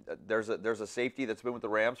there's a safety that's been with the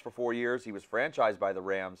Rams for 4 years. He was franchised by the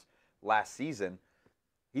Rams last season.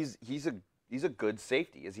 He's a good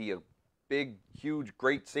safety. Is he a big, huge,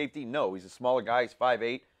 great safety? No, he's a smaller guy. He's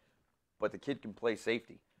 5'8", but the kid can play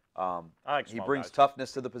safety. He brings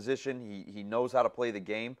toughness to the position. He knows how to play the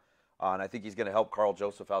game, and I think he's going to help Carl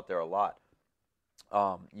Joseph out there a lot.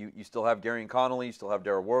 You still have Gary and Connolly. You still have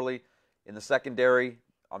Darryl Worley. In the secondary,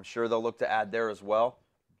 I'm sure they'll look to add there as well,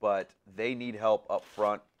 but they need help up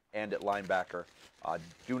front and at linebacker.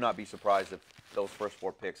 Do not be surprised if those first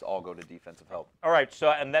 4 picks all go to defensive help. All right,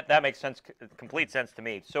 so and that makes sense, complete sense to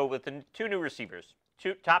me. So with the 2 new receivers,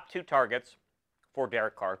 top 2 targets for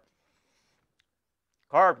Derek Carr.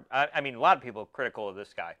 A lot of people are critical of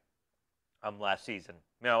this guy last season.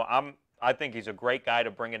 I think he's a great guy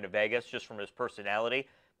to bring into Vegas just from his personality,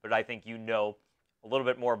 but I think a little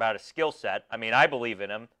bit more about his skill set. I believe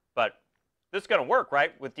in him, but this is going to work,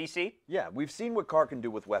 right, with DC? Yeah, we've seen what Carr can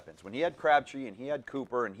do with weapons. When he had Crabtree and he had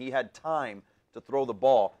Cooper and he had time to throw the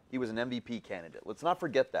ball, he was an MVP candidate. Let's not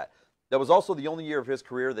forget that. That was also the only year of his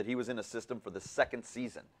career that he was in a system for the second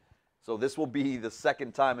season. So this will be the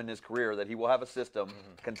second time in his career that he will have a system,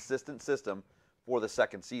 consistent system, for the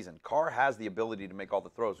second season. Carr has the ability to make all the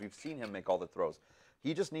throws. We've seen him make all the throws.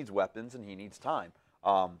 He just needs weapons and he needs time.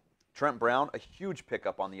 Trent Brown, a huge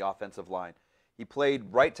pickup on the offensive line. He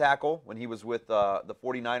played right tackle when he was with the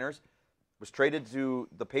 49ers, was traded to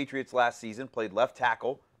the Patriots last season, played left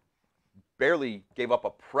tackle, barely gave up a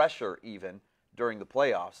pressure even during the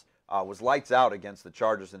playoffs, was lights out against the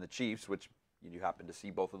Chargers and the Chiefs, which you happen to see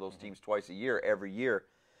both of those teams twice a year, every year.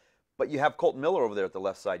 But you have Colton Miller over there at the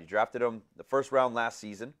left side. You drafted him the first round last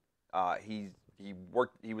season. He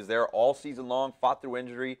was there all season long, fought through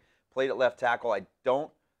injury, played at left tackle. I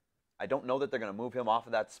don't know that they're going to move him off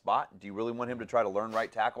of that spot. Do you really want him to try to learn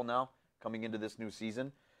right tackle now coming into this new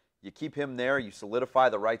season? You keep him there. You solidify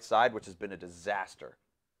the right side, which has been a disaster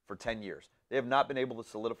for 10 years. They have not been able to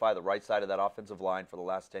solidify the right side of that offensive line for the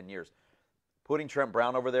last 10 years. Putting Trent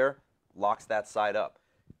Brown over there locks that side up.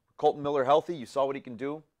 Colton Miller healthy, you saw what he can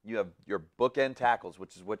do. You have your bookend tackles,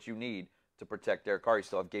 which is what you need to protect Derek Carr. You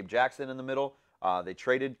still have Gabe Jackson in the middle. They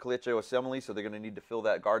traded Kelechi Osemele, so they're going to need to fill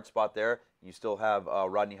that guard spot there. You still have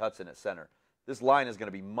Rodney Hudson at center. This line is going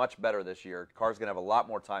to be much better this year. Carr's going to have a lot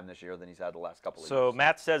more time this year than he's had the last couple of years. So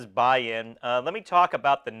Matt says buy-in. Let me talk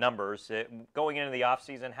about the numbers. Going into the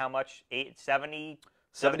offseason, how much?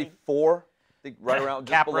 74? I think right around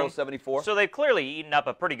just below 74. So they've clearly eaten up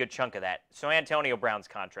a pretty good chunk of that. So Antonio Brown's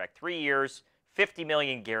contract, 3 years, $50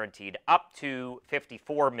 million guaranteed, up to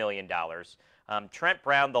 $54 million. Trent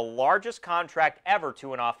Brown, the largest contract ever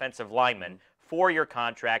to an offensive lineman, 4-year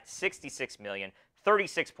contract, $66 million.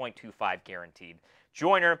 36.25 guaranteed.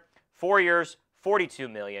 Joyner, 4 years,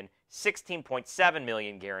 $42 million, $16.7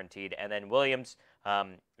 million guaranteed. And then Williams,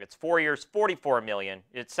 it's 4 years, $44 million.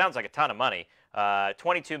 It sounds like a ton of money.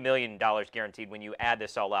 $22 million guaranteed when you add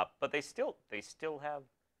this all up. But they still have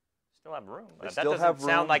room. That doesn't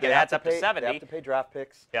sound like it adds up to 70. They have to pay draft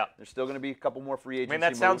picks. Yeah. There's still going to be a couple more free agency I mean,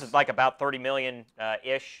 that sounds moves. like about $30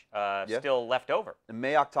 million-ish still left over. And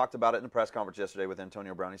Mayock talked about it in the press conference yesterday with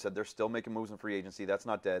Antonio Brown. He said they're still making moves in free agency. That's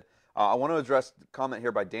not dead. I want to address the comment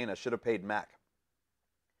here by Dana, should have paid Mack.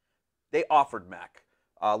 They offered Mack.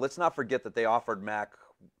 Let's not forget that they offered Mack,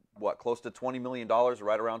 close to $20 million,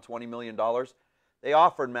 right around $20 million. They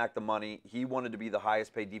offered Mack the money. He wanted to be the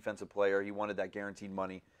highest paid defensive player. He wanted that guaranteed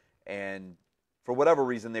money. And for whatever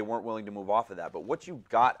reason, they weren't willing to move off of that. But what you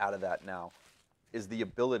got out of that now is the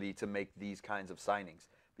ability to make these kinds of signings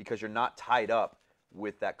because you're not tied up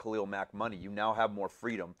with that Khalil Mack money. You now have more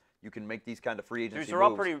freedom. You can make these kind of free agency moves. These are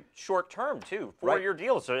all pretty short term, too. 4-year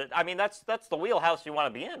deals. So, I mean, that's the wheelhouse you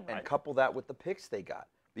want to be in. And couple that with the picks they got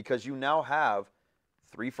because you now have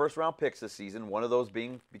 3 first-round picks this season, one of those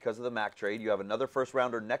being because of the Mack trade. You have another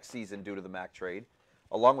first-rounder next season due to the Mack trade.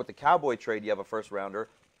 Along with the Cowboy trade, you have a first-rounder.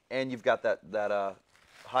 And you've got that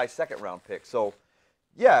high second-round pick. So,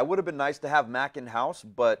 yeah, it would have been nice to have Mack in-house,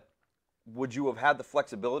 but would you have had the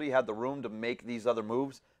flexibility, had the room to make these other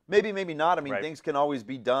moves? Maybe, maybe not. I mean, things can always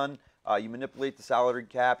be done. You manipulate the salary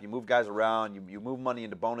cap. You move guys around. You move money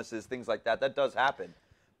into bonuses, things like that. That does happen.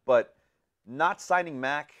 But not signing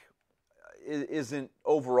Mack isn't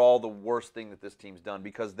overall the worst thing that this team's done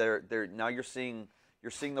because now you're seeing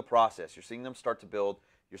the process. You're seeing them start to build.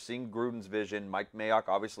 You're seeing Gruden's vision. Mike Mayock,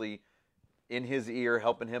 obviously, in his ear,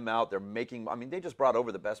 helping him out. They just brought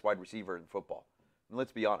over the best wide receiver in football. And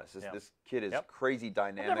let's be honest, this kid is crazy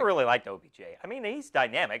dynamic. I've never really liked OBJ. I mean, he's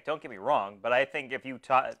dynamic, don't get me wrong, but I think if you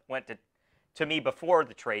went to me before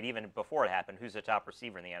the trade, even before it happened, who's the top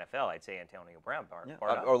receiver in the NFL, I'd say Antonio Brown.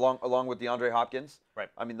 Along with DeAndre Hopkins. Right.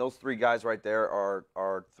 I mean, those 3 guys right there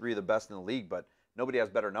are 3 of the best in the league, but nobody has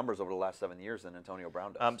better numbers over the last 7 years than Antonio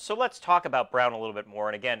Brown does. So let's talk about Brown a little bit more.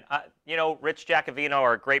 And again, Rich Giacovino,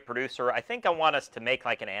 our great producer, I think I want us to make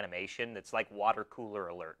like an animation that's like water cooler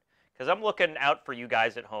alert. Because I'm looking out for you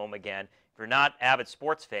guys at home again. If you're not avid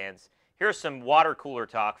sports fans, here's some water cooler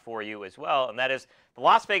talk for you as well. And that is the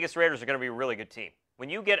Las Vegas Raiders are going to be a really good team. When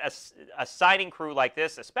you get a signing crew like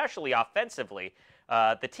this, especially offensively,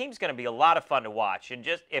 the team's going to be a lot of fun to watch. And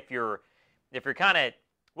just if you're kind of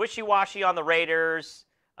wishy-washy on the Raiders,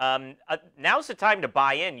 now's the time to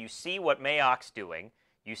buy in. You see what Mayock's doing.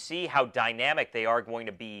 You see how dynamic they are going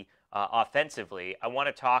to be offensively. I want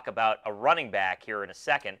to talk about a running back here in a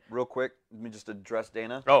second. Real quick, let me just address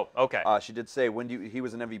Dana. Oh, okay. She did say, he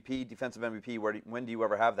was an MVP, defensive MVP. When do you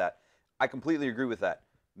ever have that? I completely agree with that.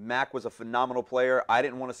 Mack was a phenomenal player. I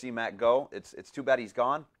didn't want to see Mack go. It's too bad he's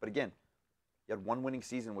gone. But again, you had 1 winning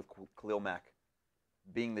season with Khalil Mack,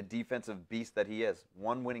 being the defensive beast that he is.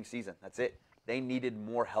 1 winning season. That's it. They needed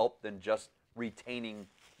more help than just retaining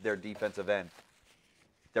their defensive end.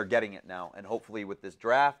 They're getting it now. And hopefully with this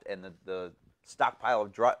draft and the stockpile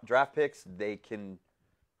of draft picks, they can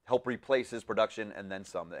help replace his production and then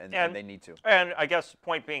some. And they need to. And I guess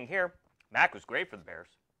point being here, Mack was great for the Bears.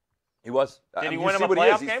 He was. Did he win him a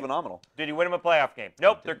playoff game? He's phenomenal. Did he win him a playoff game?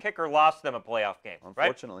 Nope. Their kicker lost them a playoff game.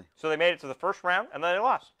 Unfortunately. Right? So they made it to the first round, and then they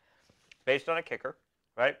lost. Based on a kicker,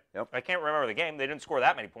 right? Yep. I can't remember the game. They didn't score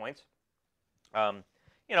that many points.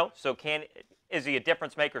 So is he a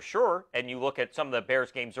difference maker? Sure. And you look at some of the Bears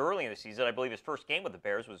games early in the season. I believe his first game with the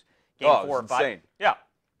Bears was game 4 or 5. Insane. Yeah.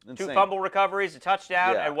 Insane. 2 fumble recoveries, a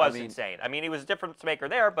touchdown. Yeah, it was insane. I mean, he was a difference maker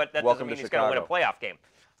there, but that doesn't mean he's going to win a playoff game.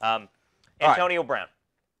 Antonio Brown.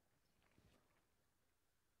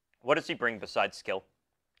 What does he bring besides skill?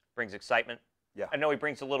 Brings excitement. Yeah. I know he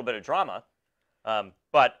brings a little bit of drama.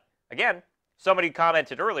 But, again, somebody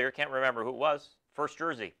commented earlier, can't remember who it was, first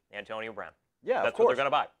jersey, Antonio Brown. Yeah, That's what they're going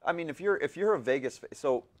to buy. I mean, if you're a Vegas,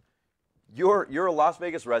 so you're a Las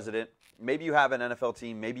Vegas resident. Maybe you have an NFL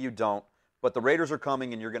team, maybe you don't. But the Raiders are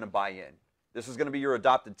coming, and you're going to buy in. This is going to be your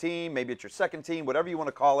adopted team. Maybe it's your second team, whatever you want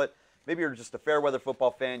to call it. Maybe you're just a fair weather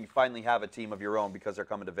football fan. You finally have a team of your own because they're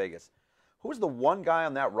coming to Vegas. Who's the one guy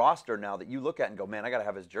on that roster now that you look at and go, man, I got to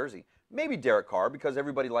have his jersey? Maybe Derek Carr because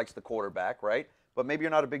everybody likes the quarterback, right? But maybe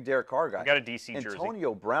you're not a big Derek Carr guy. You got a DC jersey.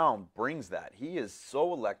 Antonio Brown brings that. He is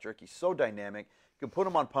so electric. He's so dynamic. You can put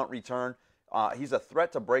him on punt return. He's a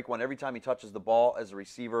threat to break one every time he touches the ball as a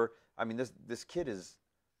receiver. I mean, this kid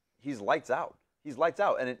he's lights out. He's lights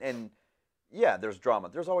out. And yeah, there's drama.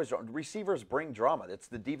 There's always drama. Receivers bring drama. It's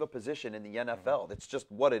the diva position in the NFL. It's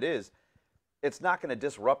just what it is. It's not going to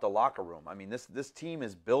disrupt a locker room. I mean, this team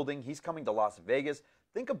is building. He's coming to Las Vegas.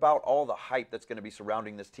 Think about all the hype that's going to be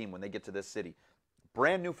surrounding this team when they get to this city.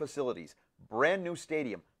 Brand new facilities, brand new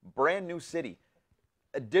stadium, brand new city,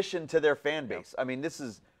 addition to their fan base. I mean,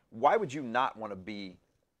 why would you not want to be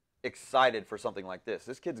excited for something like this?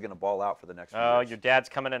 This kid's going to ball out for the next few years. Your dad's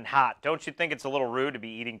coming in hot. Don't you think it's a little rude to be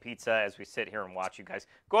eating pizza as we sit here and watch you guys?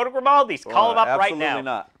 Go to Grimaldi's. Call him up right now. Absolutely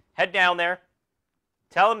not. Head down there.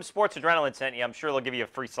 Tell them Sports Adrenaline sent you. I'm sure they'll give you a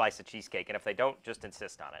free slice of cheesecake. And if they don't, just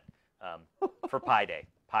insist on it for Pi Day.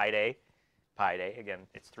 Pi Day. Pi Day. Again,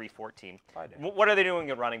 it's 3/14. What are they doing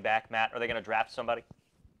at running back, Matt? Are they going to draft somebody?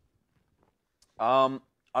 I'm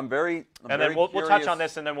very then we'll touch on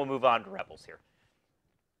this, and then we'll move on to Rebels here.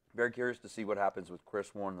 Very curious to see what happens with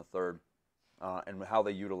Chris Warren III and how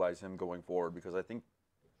they utilize him going forward, because I think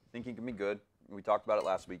he can be good. We talked about it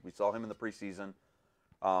last week. We saw him in the preseason.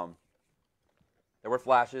 There were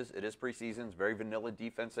flashes. It is preseason. It's very vanilla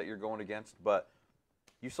defense that you're going against, but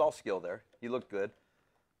you saw skill there. He looked good.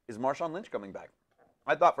 Is Marshawn Lynch coming back?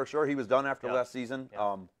 I thought for sure he was done after last season.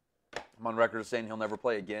 I'm on record as saying he'll never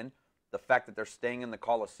play again. The fact that they're staying in the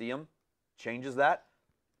Coliseum changes that.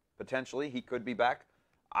 Potentially, he could be back.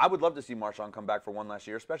 I would love to see Marshawn come back for one last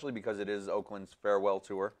year, especially because it is Oakland's farewell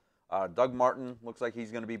tour. Doug Martin looks like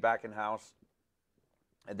he's going to be back in-house.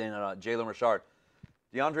 And then Jalen Richard.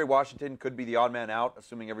 DeAndre Washington could be the odd man out,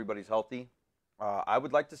 assuming everybody's healthy. I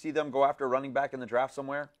would like to see them go after a running back in the draft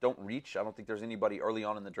somewhere. Don't reach. I don't think there's anybody early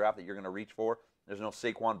on in the draft that you're going to reach for. There's no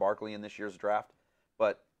Saquon Barkley in this year's draft.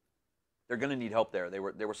 But they're going to need help there. They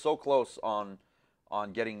were so close on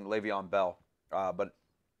getting Le'Veon Bell. But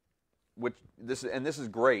this is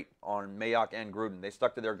great on Mayock and Gruden. They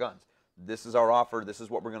stuck to their guns. This is our offer. This is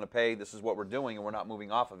what we're going to pay. This is what we're doing, and we're not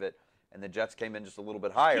moving off of it. And the Jets came in just a little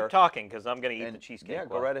bit higher. Keep talking, because I'm going to eat the cheesecake. Yeah,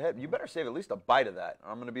 go right ahead. You better save at least a bite of that,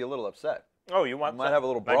 or I'm going to be a little upset. Oh, you want? We might have a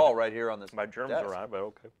little brawl right here on this. My germs desk. are on, but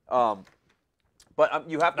okay. But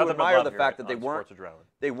you have to admire the fact that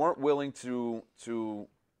they weren't willing to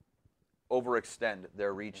overextend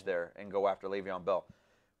their reach there and go after Le'Veon Bell.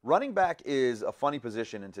 Running back is a funny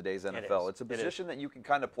position in today's NFL. It's a position that you can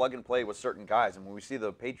kind of plug and play with certain guys, and when we see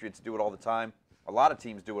the Patriots do it all the time, a lot of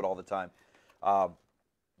teams do it all the time.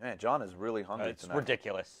 Man, John is really hungry it's tonight.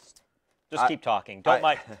 Ridiculous. Just keep talking. Don't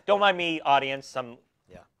mind me, audience.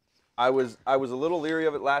 I was a little leery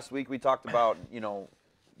of it last week. We talked about,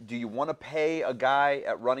 do you want to pay a guy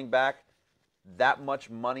at running back that much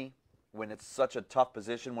money when it's such a tough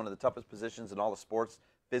position, one of the toughest positions in all the sports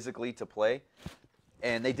physically to play?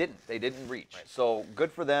 And they didn't. They didn't reach. Right. So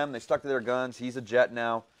good for them. They stuck to their guns. He's a Jet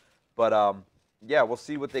now. But, yeah, we'll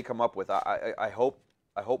see what they come up with. I hope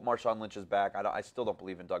Marshawn Lynch is back. I still don't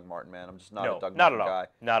believe in Doug Martin, man. I'm just not a Doug Martin guy.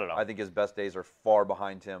 Not at all. I think his best days are far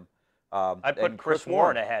behind him. I put Chris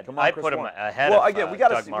Warren ahead. Come on, I put him ahead. Well, again, we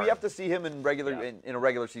have to see him in a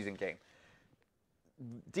regular season game.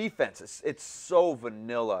 Defense, it's so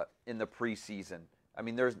vanilla in the preseason. I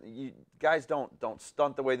mean, guys don't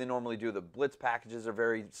stunt the way they normally do. The blitz packages are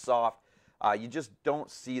very soft. You just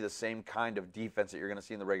don't see the same kind of defense that you're going to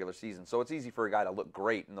see in the regular season. So it's easy for a guy to look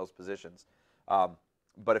great in those positions.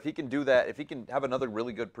 But if he can do that, if he can have another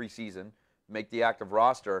really good preseason, make the active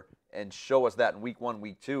roster, and show us that in week 1,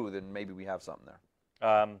 week 2, then maybe we have something there.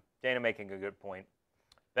 Dana making a good point.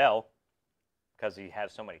 Bell, because he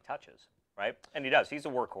has so many touches, right? And he does. He's a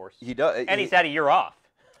workhorse. He does. And he's had a year off.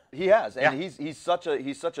 He has, and he's such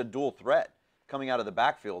a dual threat coming out of the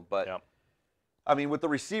backfield. But I mean, with the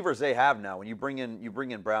receivers they have now, when you bring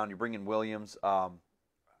in Brown, you bring in Williams.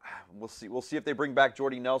 We'll see if they bring back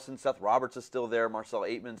Jordy Nelson. Seth Roberts is still there. Marcel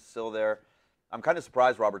Aitman's still there. I'm kind of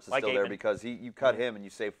surprised Roberts is still there because you cut him and you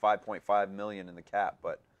save $5.5 million in the cap.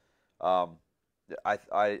 But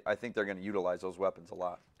I think they're going to utilize those weapons a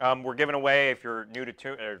lot. We're giving away, if you're new to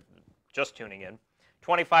or just tuning in,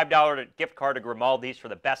 $25 gift card to Grimaldi's for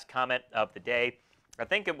the best comment of the day. I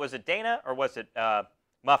think it was Dana or was it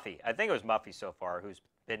Muffy? I think it was Muffy so far who's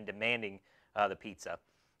been demanding the pizza.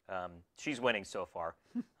 She's winning so far.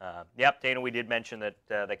 Yep, Dana, we did mention that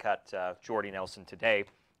they cut Jordy Nelson today.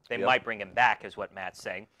 They might bring him back, is what Matt's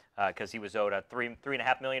saying, because he was owed a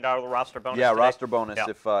 $3.5 million roster bonus. Yeah, today. roster bonus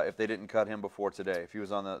if they didn't cut him before today, if he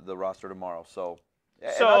was on the roster tomorrow. So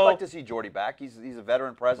I'd like to see Jordy back. He's a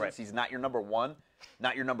veteran presence. Right. He's not your number 1,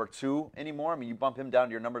 not your number 2 anymore. I mean, you bump him down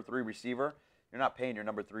to your number 3 receiver. You're not paying your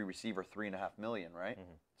number 3 receiver $3.5 million, right?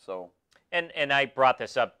 Mm-hmm. So. And I brought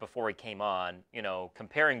this up before he came on,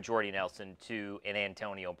 comparing Jordy Nelson to an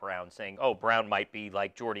Antonio Brown, saying, oh, Brown might be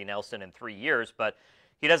like Jordy Nelson in 3 years, but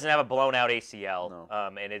he doesn't have a blown-out ACL,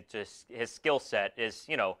 no. And it just his skill set is,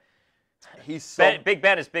 he's Big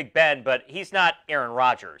Ben is Big Ben, but he's not Aaron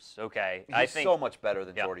Rodgers, okay? I think so much better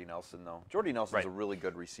than Jordy Nelson, though. Jordy Nelson's a really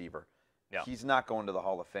good receiver. Yeah. He's not going to the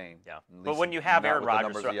Hall of Fame. Yeah. But when you have Aaron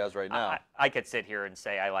Rodgers, the numbers he has right now, I could sit here and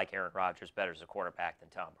say I like Aaron Rodgers better as a quarterback than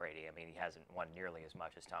Tom Brady. I mean, he hasn't won nearly as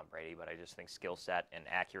much as Tom Brady, but I just think skill set and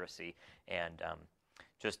accuracy and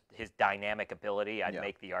just his dynamic ability, I'd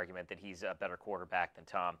make the argument that he's a better quarterback than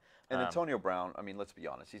Tom. And Antonio Brown, I mean, let's be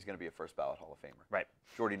honest, he's going to be a first ballot Hall of Famer. Right.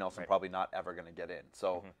 Jordy Nelson probably not ever going to get in.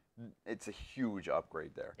 So it's a huge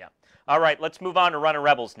upgrade there. Yeah. All right, let's move on to Running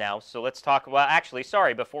Rebels now. So let's talk about, actually,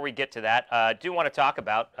 sorry, before we get to that, I do want to talk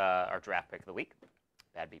about our draft pick of the week,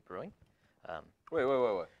 Bad Beat Brewing.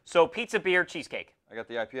 Wait. So pizza, beer, cheesecake. I got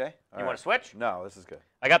the IPA. You want to switch? No, this is good.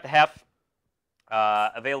 I got the Hef,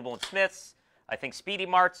 available in Smith's. I think Speedy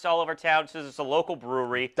Mart's all over town. So it's a local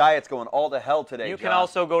brewery. Diet's going all to hell today, You John. can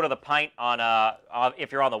also go to the Pint on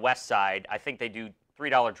if you're on the west side. I think they do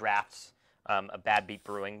 $3 drafts of Bad Beat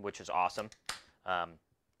Brewing, which is awesome.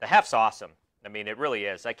 The Hef's awesome. I mean, it really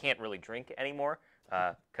is. I can't really drink anymore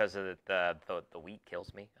because of the wheat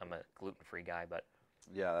kills me. I'm a gluten-free guy, but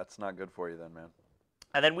yeah, that's not good for you then, man.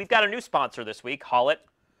 And then we've got a new sponsor this week, Hawlit,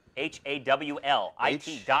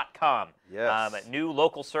 HAWLIT.com. Yes. A new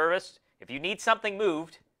local service. If you need something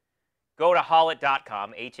moved, go to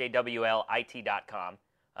Hawlit.com, HAWLIT.com.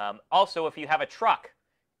 Also, if you have a truck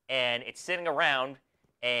and it's sitting around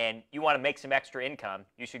and you want to make some extra income,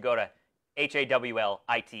 you should go to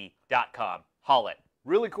HAWLIT.com. Hawlit.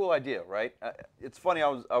 Really cool idea, right? It's funny,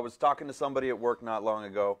 I was talking to somebody at work not long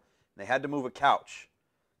ago, and they had to move a couch.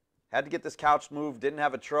 Had to get this couch moved, didn't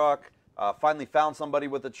have a truck, finally found somebody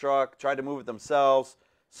with a truck, tried to move it themselves,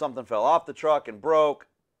 something fell off the truck and broke.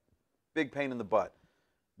 Big pain in the butt.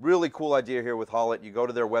 Really cool idea here with Hawlit. You go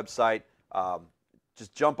to their website,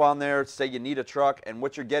 just jump on there, say you need a truck, and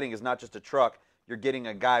what you're getting is not just a truck, you're getting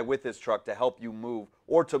a guy with his truck to help you move,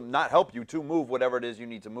 or to not help you, to move whatever it is you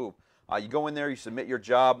need to move. You go in there, you submit your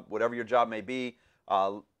job, whatever your job may be,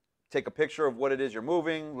 take a picture of what it is you're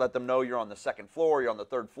moving, let them know you're on the 2nd floor, you're on the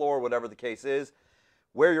 3rd floor, whatever the case is,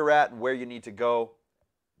 where you're at and where you need to go,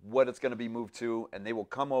 what it's going to be moved to, and they will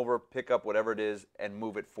come over, pick up whatever it is, and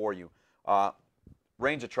move it for you.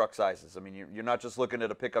 Range of truck sizes. I mean, you're not just looking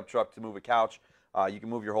at a pickup truck to move a couch. You can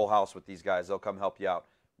move your whole house with these guys. They'll come help you out.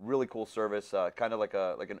 Really cool service, kind of like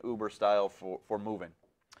an Uber style for moving.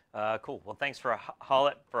 Cool. Well, thanks for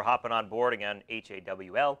Hawlit for hopping on board again.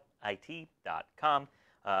 HAWLIT.com.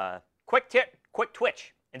 Quick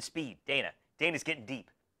twitch and speed. Dana's getting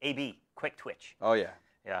deep. AB. Quick twitch. Oh yeah.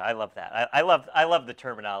 Yeah, I love that. I love the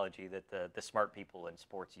terminology that the smart people in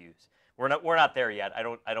sports use. We're not there yet. I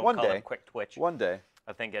don't call it quick twitch. One day.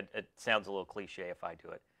 I think it sounds a little cliche if I do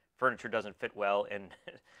it. Furniture doesn't fit well, and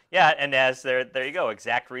yeah, and as there you go.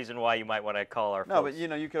 Exact reason why you might want to call our. No, but you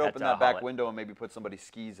could open that back window and maybe put somebody's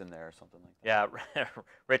skis in there or something like that. Yeah,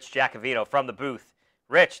 Rich Giacovino from the booth.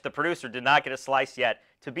 Rich, the producer, did not get a slice yet.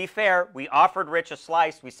 To be fair, we offered Rich a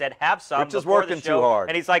slice. We said have some. Rich is working the show, too hard,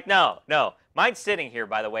 and he's like, no. Mine's sitting here,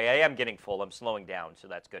 by the way. I am getting full. I'm slowing down, so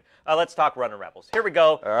that's good. Let's talk Running Rebels. Here we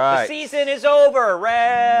go. All right. The season is over.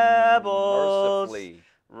 Rebels. Mercifully.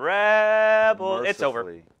 Rebels. It's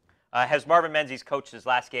over. Has Marvin Menzies coached his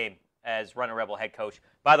last game as Running Rebel head coach?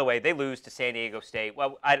 By the way, they lose to San Diego State.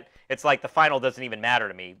 Well, it's like the final doesn't even matter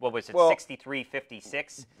to me. What was it,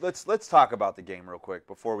 63-56? Let's talk about the game real quick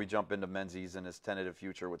before we jump into Menzies and his tentative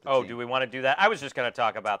future with the team. Oh, do we want to do that? I was just going to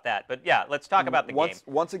talk about that. But, yeah, let's talk about the game.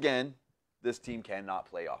 Once again, this team cannot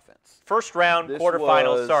play offense. First round,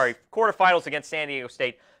 quarterfinals against San Diego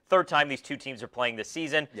State. Third time these two teams are playing this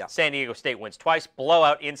season. Yeah. San Diego State wins twice.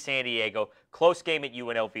 Blowout in San Diego. Close game at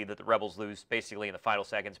UNLV that the Rebels lose basically in the final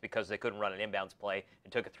seconds because they couldn't run an inbounds play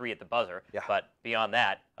and took a 3 at the buzzer. Yeah. But beyond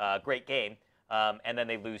that, great game. And then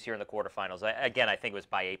they lose here in the quarterfinals. Again, I think it was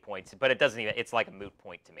by 8 points. But it doesn't even – it's like a moot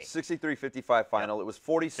point to me. 63-55 final. Yeah. It was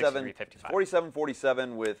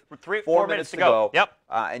 47-47 with 4 minutes to go. Yep.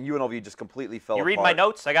 And UNLV just completely fell apart. You read my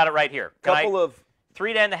notes? I got it right here.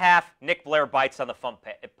 3.5, Nick Blair bites on the pump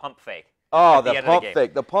fake. Oh, the the end pump of the game.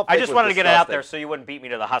 fake. The pump fake I just was wanted to get it out disgusting. there so you wouldn't beat me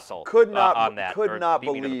to the hustle Could not on that. Could or not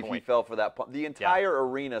beat me to the believe he point. fell for that pump. The entire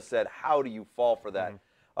arena said, "How do you fall for that?"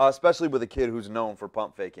 Especially with a kid who's known for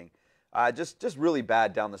pump faking. Just really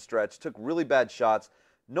bad down the stretch. Took really bad shots.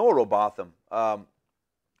 Noah Robotham.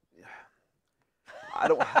 I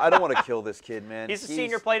don't want to kill this kid, man. He's a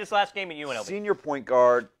senior, played his last game at UNLV. Senior point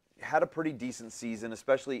guard, had a pretty decent season,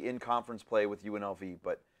 especially in conference play with UNLV.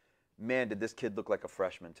 But man, did this kid look like a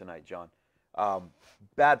freshman tonight, John.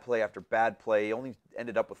 Bad play after bad play. He only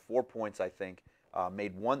ended up with 4 points, I think.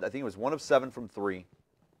 Made one. I think it was 1 of 7 from 3.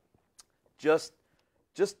 Just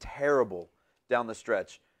terrible down the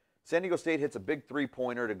stretch. San Diego State hits a big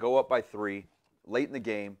 3-pointer to go up by 3 late in the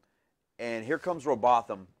game. And here comes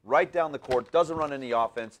Robotham right down the court, doesn't run any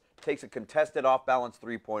offense, takes a contested off-balance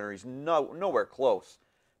 3-pointer. He's nowhere close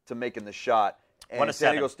to making the shot. And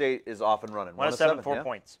San Diego State is off and running. 1 of 7, 4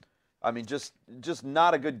 points. I mean, just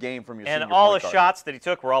not a good game from your senior And all the point guard. shots that he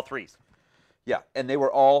took were all threes. Yeah, and they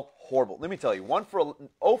were all horrible. Let me tell you, 0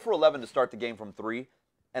 for 11 to start the game from 3,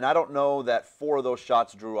 and I don't know that 4 of those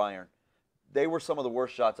shots drew iron. They were some of the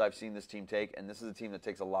worst shots I've seen this team take, and this is a team that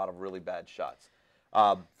takes a lot of really bad shots.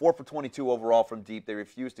 4 for 22 overall from deep. They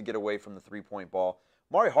refused to get away from the 3-point ball.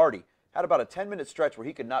 Mari Hardy had about a 10-minute stretch where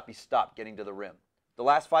he could not be stopped getting to the rim. The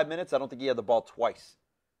last 5 minutes, I don't think he had the ball twice.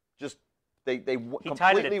 Just They he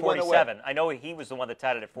tied it at 47. I know he was the one that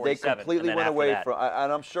tied it at 47. They completely went away that. from,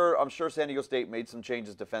 and I'm sure San Diego State made some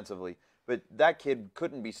changes defensively, but that kid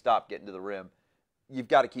couldn't be stopped getting to the rim. You've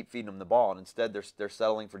got to keep feeding him the ball, and instead they're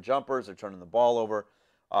settling for jumpers. They're turning the ball over.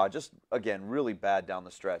 Just again, really bad down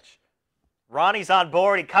the stretch. Ronnie's on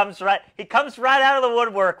board. He comes right out of the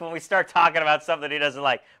woodwork when we start talking about something he doesn't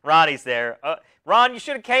like. Ronnie's there. Ron, you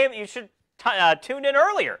should have came. You should tuned in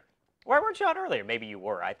earlier. Why weren't you on earlier? Maybe you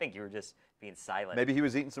were. I think you were just being silent. Maybe he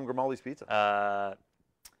was eating some Grimaldi's pizza.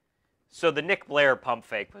 So the Nick Blair pump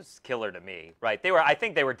fake was killer to me, right? I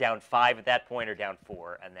think they were down 5 at that point or down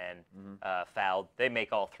 4, and then fouled. They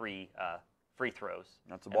make all 3 free throws.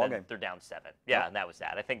 That's a ball game. They're down 7. Yeah, and that was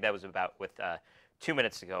that. I think that was about with 2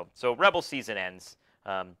 minutes to go. So Rebel season ends.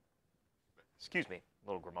 Excuse me,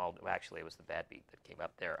 little Grimaldi. Well, actually, it was the bad beat that came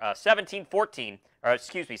up there. 17-14, or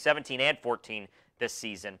excuse me, 17 and 14 this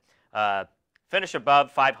season. Finish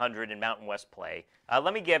above 500 in Mountain West play.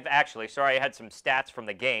 Let me give, sorry, I had some stats from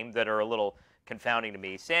the game that are a little confounding to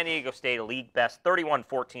me. San Diego State, a league best,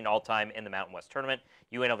 31-14 all-time in the Mountain West tournament.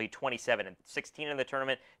 UNLV, 27-16 in the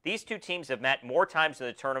tournament. These two teams have met more times in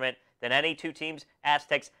the tournament than any two teams.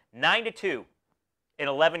 Aztecs, 9-2 in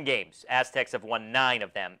 11 games. Aztecs have won 9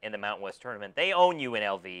 of them in the Mountain West tournament. They own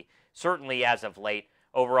UNLV, certainly as of late.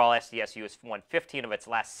 Overall, SDSU has won 15 of its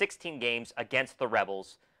last 16 games against the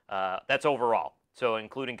Rebels. That's overall, so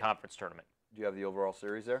including conference tournament. Do you have the overall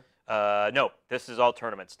series there? No, this is all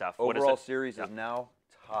tournament stuff. Overall series is now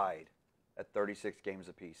tied at 36 games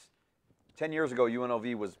apiece. 10 years ago,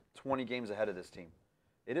 UNLV was 20 games ahead of this team.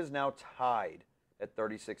 It is now tied at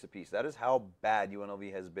 36 apiece. That is how bad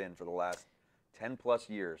UNLV has been for the last 10-plus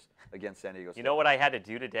years against San Diego State. You know what I had to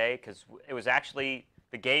do today? Because it was actually,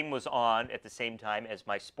 the game was on at the same time as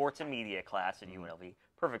my sports and media class at UNLV.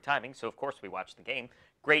 Perfect timing, so of course we watched the game.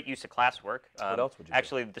 Great use of classwork. What else would you do?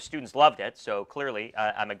 Actually, the students loved it, so clearly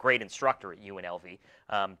I'm a great instructor at UNLV.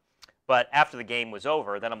 But after the game was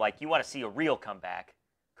over, then I'm like, you want to see a real comeback?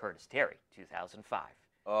 Curtis Terry, 2005.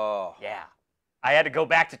 Oh. Yeah. I had to go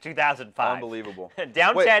back to 2005. Unbelievable.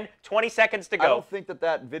 Down 10, 20 seconds to go. I don't think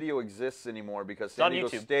that video exists anymore because San Diego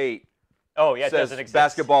State it doesn't exist.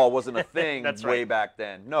 Basketball wasn't a thing That's way right. back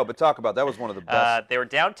then. No, but talk about that was one of the best. They were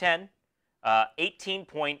down 10,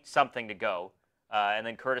 18-point-something to go, and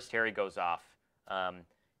then Curtis Terry goes off.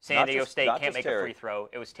 San Diego State can't make a free throw.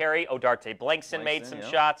 It was Terry. Odarte Blankson made some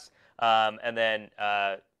shots. And then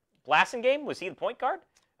Blassingame, was he the point guard?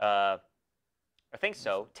 I think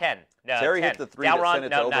so. 10. Terry 10. hit the 3 that sent it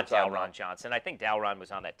to overtime. Not Dalron Johnson. I think Dalron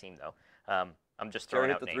was on that team, though. I'm just throwing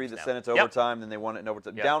Terry out hit the names 3 that now. sent it to overtime, then they won it in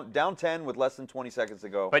overtime. Down 10 with less than 20 seconds to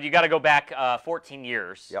go. But you got to go back 14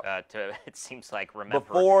 years to, it seems like, remember.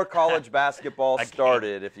 Before college basketball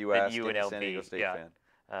started, if you ask a San Diego State fan.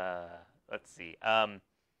 Let's see. I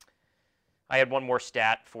had one more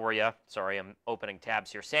stat for you. Sorry, I'm opening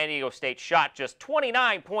tabs here. San Diego State shot just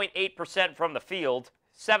 29.8% from the field,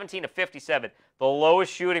 17 of 57, the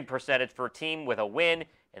lowest shooting percentage for a team with a win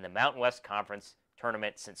in the Mountain West Conference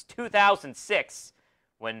tournament since 2006,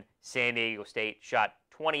 when San Diego State shot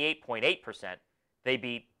 28.8%. They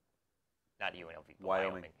beat, not UNLV,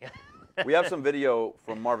 Wyoming. We have some video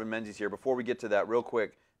from Marvin Menzies here. Before we get to that, real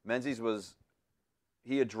quick, Menzies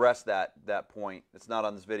he addressed that point. It's not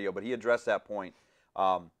on this video, but he addressed that point.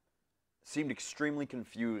 seemed extremely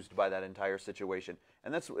confused by that entire situation.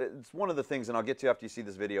 And it's one of the things, and I'll get to after you see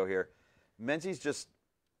this video here. Menzies just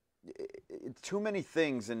too many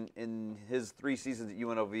things in his 3 seasons at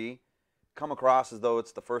UNLV come across as though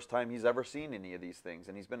it's the first time he's ever seen any of these things.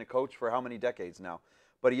 And he's been a coach for how many decades now?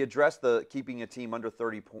 But he addressed the keeping a team under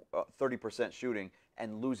 30% shooting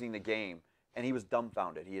and losing the game. And he was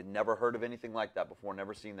dumbfounded. He had never heard of anything like that before,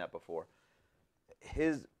 never seen that before.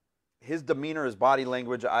 His demeanor, his body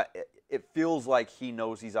language, it feels like he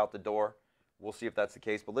knows he's out the door. We'll see if that's the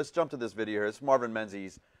case. But let's jump to this video here. It's Marvin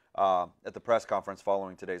Menzies at the press conference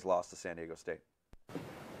following today's loss to San Diego State.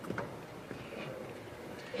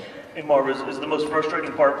 Hey, Marvin, is the most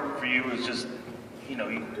frustrating part for you is just, you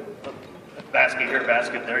basket here,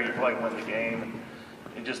 basket there, you probably win the game,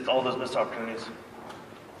 and just all those missed opportunities?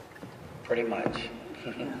 Pretty much.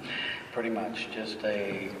 Pretty much. Just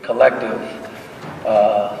a collective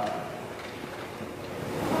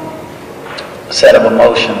set of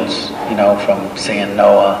emotions, from seeing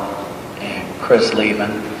Noah and Chris leaving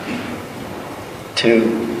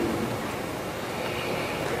to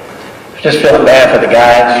just feeling bad for the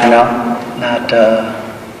guys, not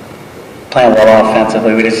playing well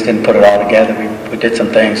offensively. We just didn't put it all together. We did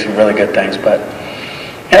some things, some really good things, but,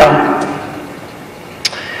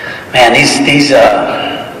 man, these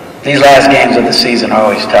last games of the season are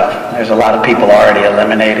always tough. There's a lot of people already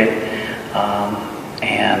eliminated,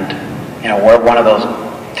 and we're one of those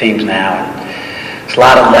teams now. And it's a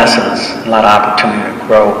lot of lessons, a lot of opportunity to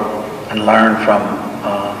grow and learn from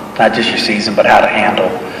not just your season, but how to handle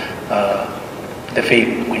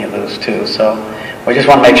defeat when you lose too. So we just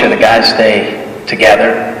want to make sure the guys stay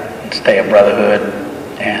together and stay a brotherhood,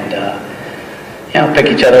 and pick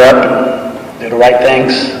each other up and do the right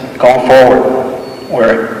things going forward.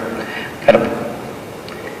 We're got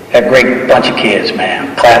a great bunch of kids,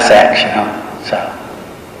 man, class acts, so.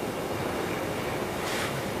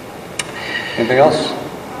 Anything else?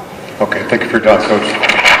 Okay, thank you for your time,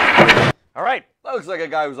 Coach. All right. That looks like a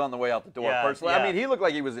guy who's on the way out the door, Yeah, personally. yeah. I mean, he looked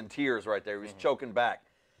like he was in tears right there. He was choking back.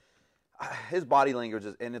 His body language,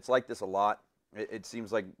 and it's like this a lot. It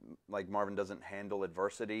seems like Marvin doesn't handle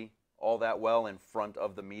adversity all that well in front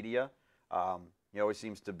of the media. He always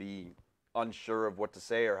seems to be unsure of what to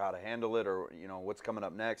say or how to handle it, or what's coming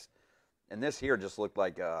up next. And this here just looked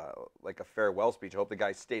like a farewell speech. I hope the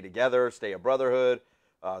guys stay together, stay a brotherhood.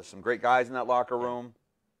 Some great guys in that locker room.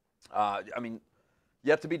 I mean,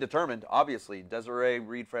 yet to be determined, obviously. Desiree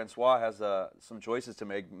Reed-Francois has some choices to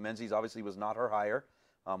make. Menzies obviously was not her hire,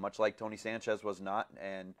 much like Tony Sanchez was not.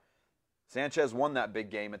 And Sanchez won that big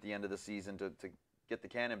game at the end of the season to get the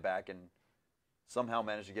Cannon back and somehow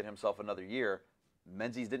managed to get himself another year.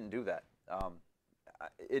 Menzies didn't do that.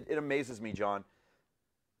 It amazes me, John.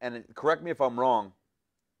 And correct me if I'm wrong,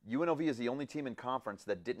 UNLV is the only team in conference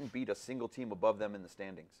that didn't beat a single team above them in the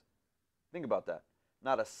standings. Think about that.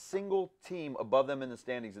 Not a single team above them in the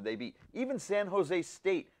standings did they beat. Even San Jose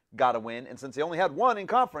State got a win, and since they only had one in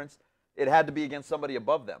conference, it had to be against somebody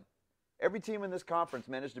above them. Every team in this conference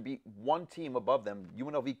managed to beat one team above them.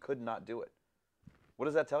 UNLV could not do it. What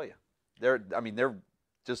does that tell you? They're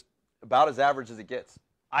just about as average as it gets.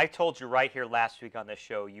 I told you right here last week on this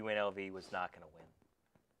show, UNLV was not going to win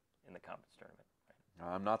in the conference tournament.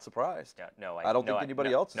 I'm not surprised. Yeah, no, I don't think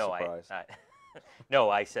anybody else is surprised. No,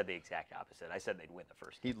 I said the exact opposite. I said they'd win the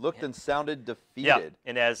first game. He looked and sounded defeated. Yeah,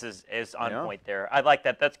 and as is on point there. I like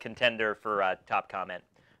that. That's contender for top comment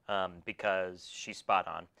because she's spot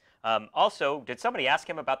on. Also, did somebody ask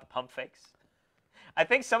him about the pump fakes? I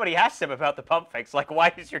think somebody asked him about the pump fakes. Like, why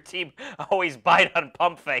does your team always bite on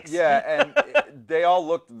pump fakes? Yeah, and they all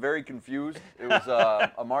looked very confused. It was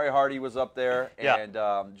Amari Hardy was up there, and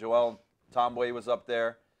Joel Tomboy was up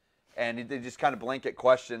there, and they just kind of blanket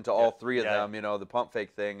question to all three of them, the pump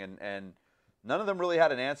fake thing, and none of them really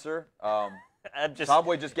had an answer.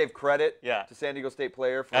 Tomboy just gave credit to San Diego State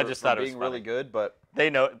player for being really good, but they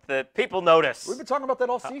know the people notice. We've been talking about that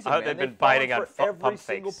all season. Man. They've been biting on every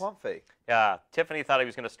single pump fake. Yeah, Tiffany thought he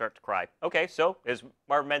was going to start to cry. Okay, so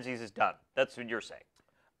Marvin Menzies is done. That's what you're saying.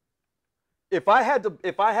 If I had to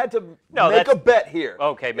make a bet here,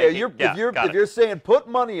 okay, if you're saying put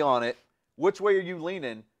money on it, which way are you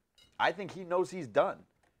leaning? I think he knows he's done.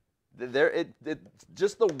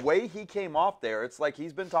 Just the way he came off there, it's like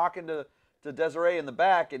he's been talking to Desiree in the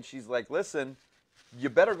back, and she's like, listen, you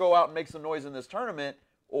better go out and make some noise in this tournament,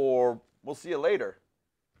 or we'll see you later.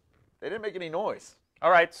 They didn't make any noise. All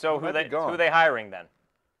right, so who are they hiring then?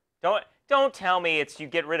 Don't tell me it's you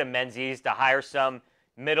get rid of Menzies to hire some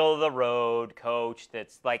middle-of-the-road coach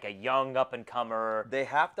that's like a young up-and-comer. They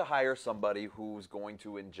have to hire somebody who's going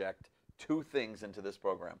to inject two things into this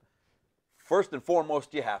program. First and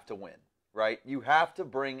foremost, you have to win. right? You have to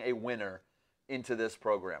bring a winner into this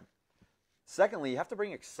program. Secondly, you have to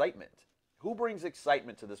bring excitement. Who brings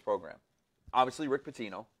excitement to this program? Obviously, Rick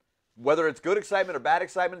Pitino. Whether it's good excitement or bad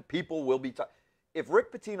excitement, people will be if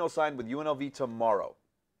Rick Pitino signed with UNLV tomorrow,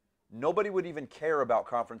 nobody would even care about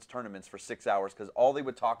conference tournaments for 6 hours because all they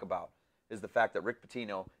would talk about is the fact that Rick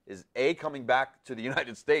Pitino is A, coming back to the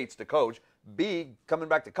United States to coach, B, coming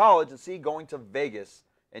back to college, and C, going to Vegas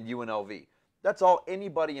and UNLV. That's all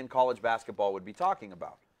anybody in college basketball would be talking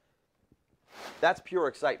about. That's pure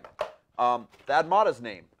excitement. Thad Matta's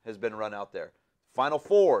name has been run out there. Final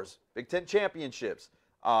Fours, Big Ten championships.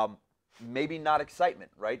 Maybe not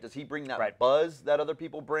excitement, right? Does he bring that buzz that other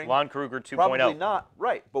people bring? Lon Kruger 2.0. Probably not,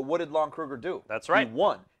 right. But what did Lon Kruger do? That's right. He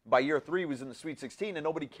won. By year 3, he was in the Sweet 16, and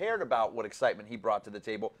nobody cared about what excitement he brought to the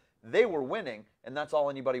table. They were winning, and that's all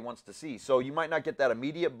anybody wants to see. So you might not get that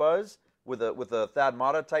immediate buzz with a Thad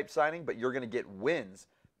Matta type signing, but you're going to get wins,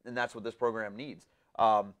 and that's what this program needs.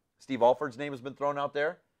 Steve Alford's name has been thrown out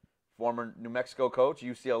there, former New Mexico coach,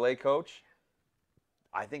 UCLA coach.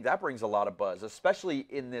 I think that brings a lot of buzz, especially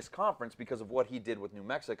in this conference because of what he did with New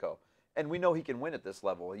Mexico. And we know he can win at this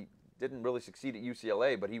level. He didn't really succeed at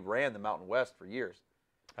UCLA, but he ran the Mountain West for years.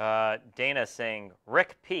 Dana saying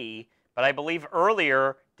Rick P., but I believe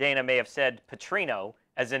earlier Dana may have said Petrino,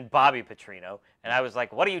 as in Bobby Petrino, and I was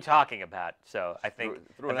like, "What are you talking about?" So I think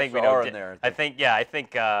threw an I think extra we know. R in there. I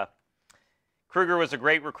think Kruger was a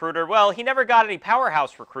great recruiter. Well, he never got any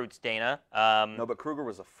powerhouse recruits, Dana. No, but Kruger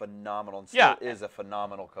was a phenomenal and still is a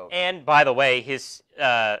phenomenal coach. And by the way, his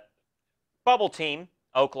bubble team,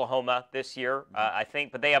 Oklahoma, this year, I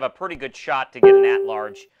think, but they have a pretty good shot to get an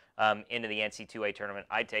at-large into the NC2A tournament.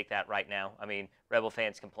 I'd take that right now. I mean, Rebel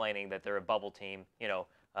fans complaining that they're a bubble team,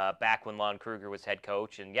 back when Lon Kruger was head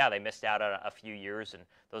coach. And, yeah, they missed out on a few years, and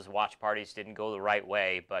those watch parties didn't go the right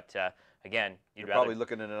way. But, again, you'd rather, probably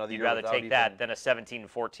looking at another you'd year rather take that than a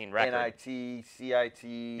 17-14 record. NIT,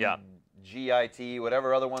 CIT, GIT,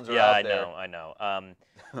 whatever other ones are out there. Yeah, I know.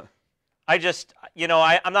 I just,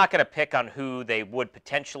 I'm not going to pick on who they would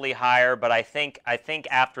potentially hire, but I think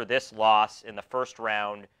after this loss in the first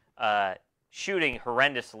round, shooting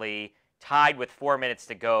horrendously, tied with 4 minutes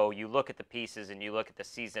to go, you look at the pieces and you look at the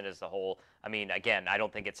season as a whole. I mean, again, I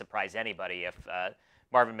don't think it surprised anybody if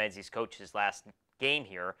Marvin Menzies coached his last game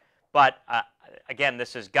here. But, again,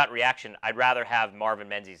 this is gut reaction. I'd rather have Marvin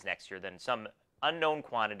Menzies next year than some unknown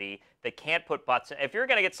quantity that can't put butts in. If you're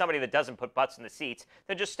going to get somebody that doesn't put butts in the seats,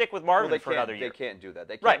 then just stick with Marvin for another year. They can't do that.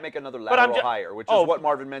 They can't make another lateral hire, which is what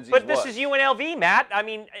Marvin Menzies was. But this is UNLV, Matt. I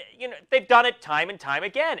mean, they've done it time and time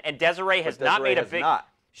again. And Desiree has not made a big.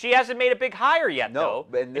 She hasn't made a big hire yet, though.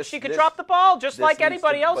 And she could drop the ball just like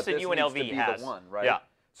anybody else at UNLV has. The one, right? Yeah.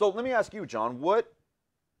 So let me ask you, John. What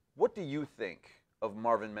do you think of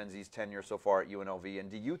Marvin Menzies' tenure so far at UNLV,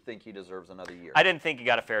 and do you think he deserves another year? I didn't think he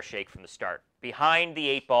got a fair shake from the start. Behind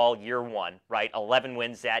the 8-ball year 1, right, 11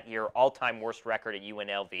 wins that year, all-time worst record at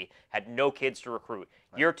UNLV, had no kids to recruit.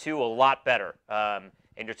 Right. Year 2, a lot better. And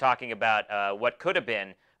you're talking about what could have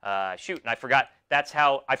been, and I forgot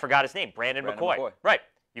his name, Brandon McCoy. Right,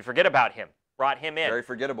 you forget about him, brought him in. Very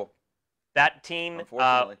forgettable. That team,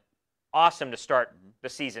 unfortunately. Awesome to start the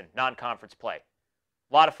season, non-conference play.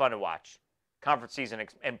 A lot of fun to watch. Conference season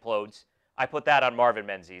implodes. I put that on Marvin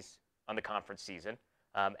Menzies on the conference season.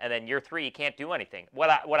 And then year 3, he can't do anything.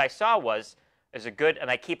 What I saw is a good,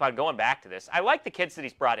 and I keep on going back to this, I like the kids that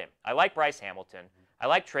he's brought in. I like Bryce Hamilton. I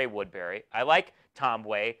like Trey Woodbury. I like Tom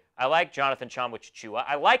Way. I like Jonathan Chomwa-Chichua.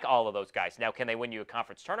 I like all of those guys. Now, can they win you a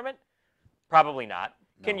conference tournament? Probably not.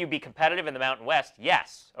 No. Can you be competitive in the Mountain West?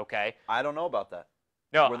 Yes. Okay. I don't know about that.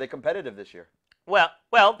 No. Were they competitive this year?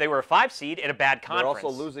 Well, they were a 5 seed in a bad conference. They're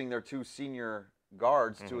also losing their 2 senior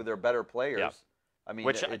guards, 2 of their better players. Yeah. I mean,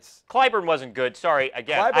 Clyburn wasn't good. Sorry,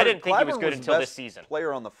 again, I didn't think he was good until this season.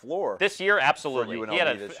 Player on the floor. This year, absolutely. He had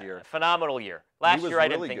a phenomenal year. Last year, I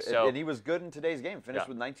didn't think so. And he was good in today's game. Finished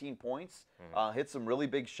with 19 points, hit some really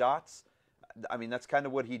big shots. I mean, that's kind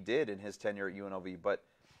of what he did in his tenure at UNLV. But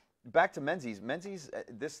back to Menzies. Menzies,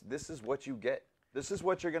 this is what you get. This is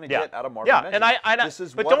what you're going to get out of Marvin Menzies.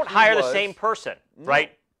 And but don't hire the same person,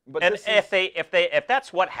 right? But and if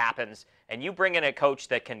that's what happens, and you bring in a coach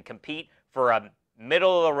that can compete for a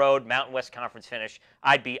middle of the road Mountain West Conference finish,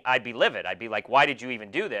 I'd be livid. I'd be like, why did you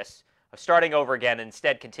even do this? Starting over again,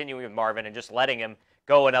 instead continuing with Marvin and just letting him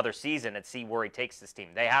go another season and see where he takes this team.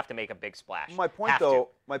 They have to make a big splash. My point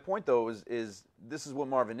though is this is what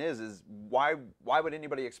Marvin is why would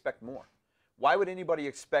anybody expect more? Why would anybody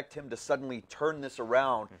expect him to suddenly turn this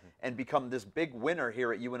around and become this big winner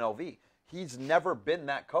here at UNLV? He's never been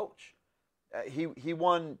that coach. He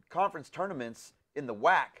won conference tournaments in the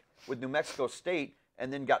WAC with New Mexico State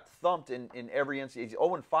and then got thumped in every NCAA. He's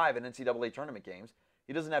 0-5 in NCAA tournament games.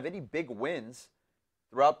 He doesn't have any big wins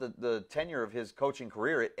throughout the tenure of his coaching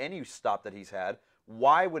career at any stop that he's had.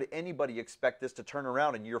 Why would anybody expect this to turn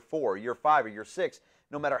around in year 4, year 5, or year 6,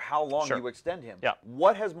 no matter how long you extend him? Yeah.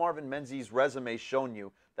 What has Marvin Menzies' resume shown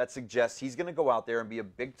you that suggests he's going to go out there and be a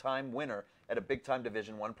big-time winner at a big-time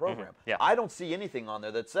Division I program? Yeah. I don't see anything on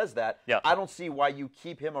there that says that. Yeah. I don't see why you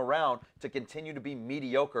keep him around to continue to be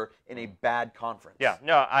mediocre in a bad conference. Yeah,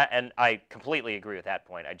 no, I completely agree with that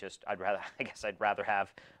point. I'd rather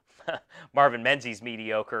have Marvin Menzies'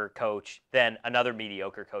 mediocre coach than another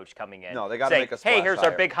mediocre coach coming in. No, they got to make a splash hey, here's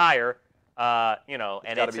hire. our big hire.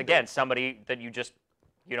 And it's again big. somebody that you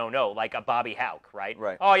don't know, like a Bobby Houck, right?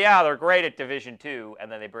 Right. Oh yeah, they're great at Division II,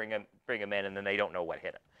 and then they bring him in, and then they don't know what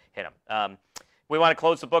hit him. We want to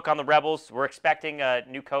close the book on the Rebels. We're expecting a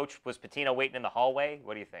new coach. Was Pitino waiting in the hallway?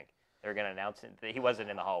 What do you think? They're going to announce it. He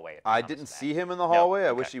wasn't in the hallway. I didn't see him in the hallway. No?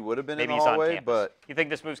 I wish he would have been Maybe in the hallway. he's on campus. But you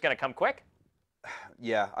think this move's going to come quick?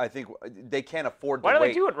 yeah, I think they can't afford to Why wait. don't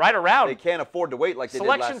they do it right around They can't afford to wait like they did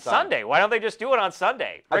Selection last time. Sunday? Why don't they just do it on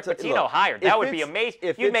Sunday? Rick Pitino hired. That would be amazing.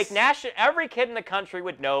 You'd make every kid in the country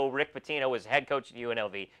would know Rick Pitino was head coach at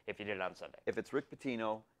UNLV if you did it on Sunday. If it's Rick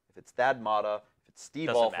Pitino, if it's Thad Matta, if it's Steve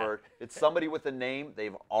Doesn't Alford, matter. it's somebody with a name,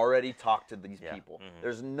 they've already talked to these people. Mm-hmm.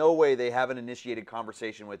 There's no way they haven't initiated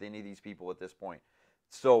conversation with any of these people at this point.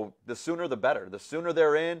 So the sooner the better. The sooner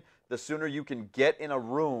they're in, the sooner you can get in a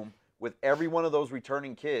room with every one of those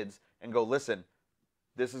returning kids and go, listen,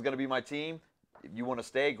 this is going to be my team. If you want to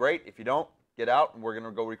stay, great. If you don't, get out and we're going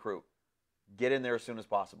to go recruit. Get in there as soon as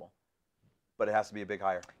possible. But it has to be a big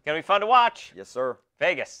hire. Gonna be fun to watch. Yes, sir.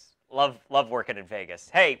 Vegas. Love working in Vegas.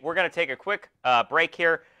 Hey, we're going to take a quick break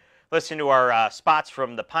here. Listen to our spots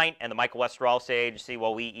from The Pint and the Michael Wester All-State Agency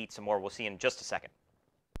while we eat some more. We'll see you in just a second.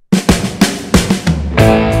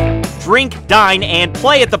 Drink, dine, and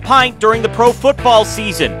play at The Pint during the pro football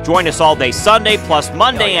season. Join us all day Sunday plus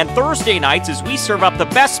Monday and Thursday nights as we serve up the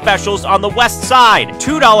best specials on the west side.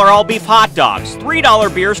 $2 all-beef hot dogs,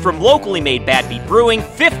 $3 beers from locally made Bad Beat Brewing,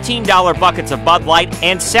 $15 buckets of Bud Light,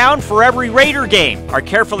 and sound for every Raider game. Our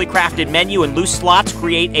carefully crafted menu and loose slots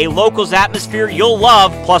create a locals atmosphere you'll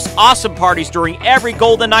love, plus awesome parties during every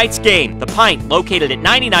Golden Knights game. The Pint, located at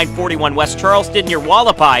 9941 West Charleston near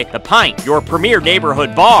Wallapai. The Pint, your premier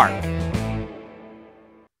neighborhood bar.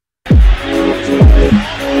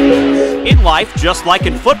 In life, just like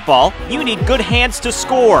in football, you need good hands to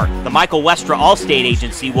score. The Michael Westra Allstate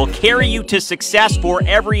Agency will carry you to success for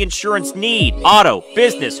every insurance need. Auto,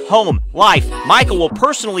 business, home, life. Michael will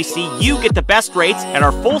personally see you get the best rates, and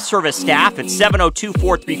our full-service staff at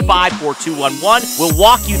 702-435-4211 will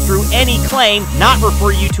walk you through any claim, not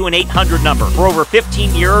refer you to an 800 number. For over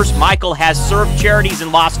 15 years, Michael has served charities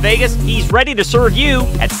in Las Vegas. He's ready to serve you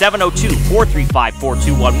at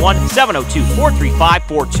 702-435-4211,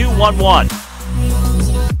 702-435-4211.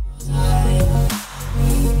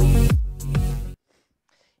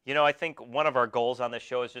 You know, I think one of our goals on this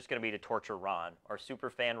show is just going to be to torture Ron. Our super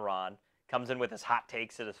fan Ron comes in with his hot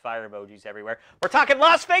takes and his fire emojis everywhere. We're talking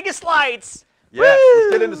Las Vegas Lights. Yes, Woo!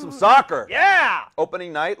 let's get into some soccer. Yeah.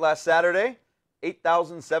 Opening night last Saturday,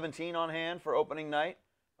 8,017 on hand for opening night.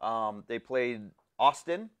 They played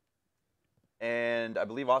Austin, and I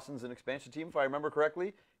believe Austin's an expansion team, if I remember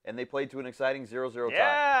correctly, and they played to an exciting 0-0 tie.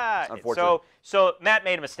 Yeah. Unfortunately. So Matt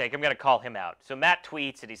made a mistake. I'm going to call him out. So Matt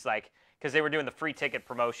tweets, and he's like, because they were doing the free ticket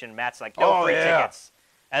promotion, Matt's like, no free tickets.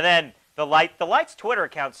 And then the Lights Twitter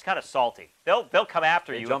account's kind of salty. They'll come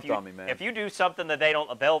after you. They jumped on me, man. If you do something that they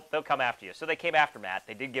don't, they'll come after you. So they came after Matt.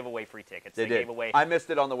 They did give away free tickets. They did. Gave away. I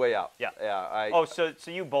missed it on the way out. Yeah. Yeah. So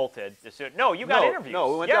you bolted. No, you got interviews.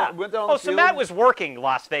 No, we went down Oh, the so field. Matt was working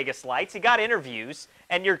Las Vegas Lights. He got interviews,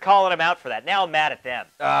 and you're calling him out for that. Now I'm mad at them.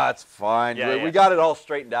 It's fine. Yeah, we got it all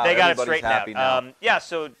straightened out. They got it Everybody's straightened happy out. now.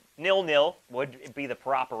 So 0-0 would be the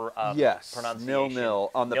proper Yes, pronunciation.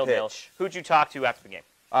 0-0 on the 0-0. pitch. Who'd you talk to after the game?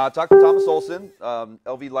 Talked to Thomas Olson,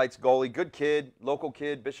 LV Lights goalie, good kid, local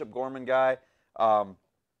kid, Bishop Gorman guy.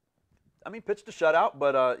 Pitched a shutout,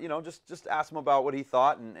 but just asked him about what he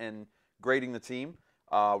thought and grading the team.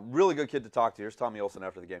 Really good kid to talk to. Here's Tommy Olson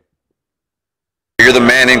after the game. You're the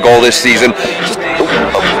man in goal this season. Just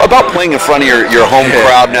about playing in front of your home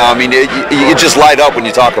crowd now. I mean, you just light up when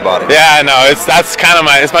you talk about it. Yeah, no, that's kind of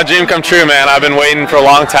my dream come true, man. I've been waiting for a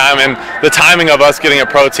long time, and the timing of us getting a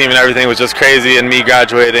pro team and everything was just crazy, and me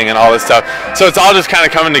graduating and all this stuff. So it's all just kind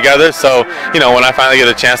of coming together. So when I finally get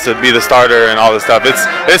a chance to be the starter and all this stuff,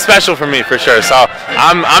 it's special for me for sure. So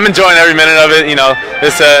I'm enjoying every minute of it.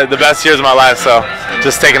 It's the best years of my life. So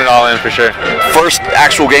just taking it all in for sure. First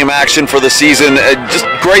actual game action for the season. Just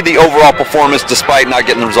grade the overall performance despite not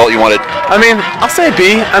getting the result result you wanted? I mean, I'll say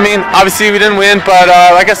B. I mean, obviously we didn't win, but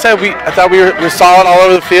like I said, I thought we were solid all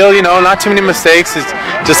over the field. You know, not too many mistakes. It's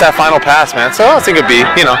just that final pass, man. So I'll think a B.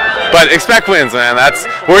 You know, but expect wins, man.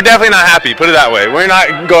 We're definitely not happy. Put it that way. We're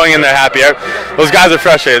not going in there happy. Those guys are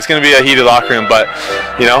frustrated. It's going to be a heated locker room, but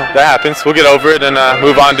you know that happens. We'll get over it and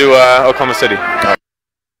move on to Oklahoma City.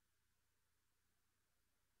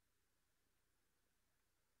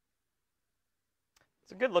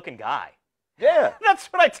 It's a good-looking guy. Yeah. That's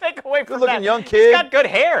what I take away from that. Good-looking young kid. He's got good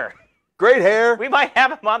hair. Great hair. We might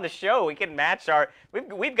have him on the show. We can match our.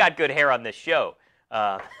 We've got good hair on this show.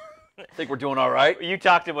 I think we're doing all right. You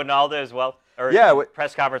talked to Winalda as well, or yeah,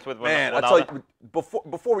 press conference with man, Winalda. I tell you,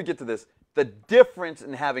 before we get to this, the difference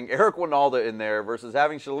in having Eric Winalda in there versus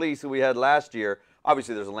having Shalise, who we had last year.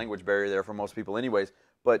 Obviously, there's a language barrier there for most people, anyways.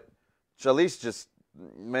 But Shalise just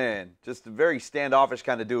a very standoffish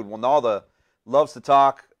kind of dude. Winalda loves to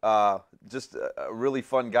talk. Just a really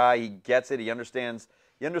fun guy. He gets it. He understands.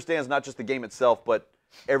 He understands not just the game itself, but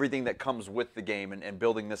everything that comes with the game and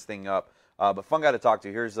building this thing up. But fun guy to talk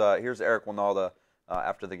to. Here's Eric Winalda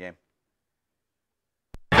after the game.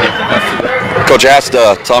 Coach asked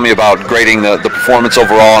Tommy about grading the performance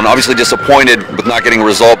overall, and obviously disappointed with not getting a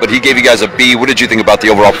result, but he gave you guys a B. What did you think about the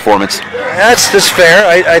overall performance? That's fair.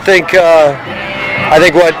 I think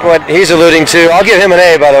what he's alluding to, I'll give him an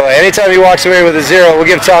A, by the way. Anytime he walks away with a 0, we'll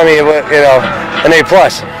give Tommy an A+.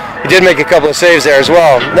 He did make a couple of saves there as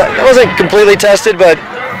well. That wasn't completely tested, but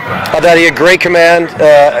I thought he had great command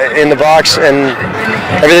in the box, and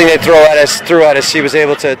everything they threw at us, he was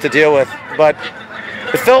able to deal with. But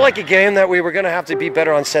it felt like a game that we were going to have to be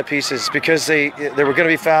better on set pieces because there were going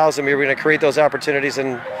to be fouls, and we were going to create those opportunities.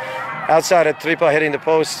 And outside of Tripa hitting the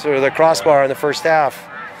post or the crossbar in the first half,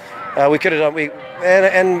 we could have done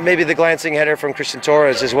and maybe the glancing header from Christian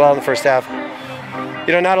Torres as well in the first half.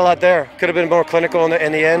 You know, not a lot there. Could have been more clinical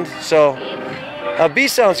in the end. So B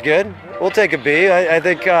sounds good. We'll take a B. I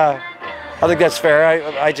think that's fair.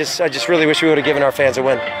 I just really wish we would have given our fans a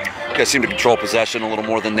win. You guys seem to control possession a little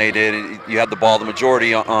more than they did. You had the ball the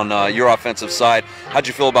majority on your offensive side. How'd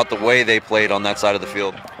you feel about the way they played on that side of the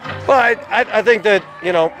field? Well, I think that,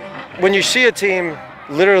 you know, when you see a team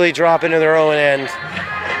literally drop into their own end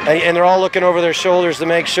and they're all looking over their shoulders to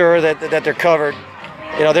make sure that they're covered,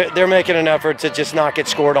 you know, they're making an effort to just not get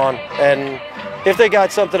scored on. And if they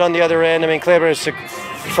got something on the other end, I mean, Kleber is a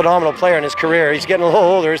phenomenal player in his career. He's getting a little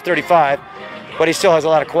older. He's 35. But he still has a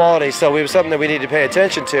lot of quality, so it was something that we need to pay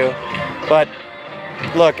attention to. But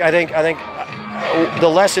look, I think the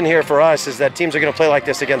lesson here for us is that teams are going to play like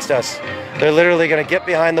this against us. They're literally going to get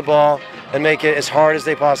behind the ball and make it as hard as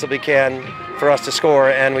they possibly can for us to score,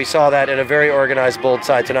 and we saw that in a very organized, bold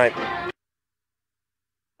side tonight.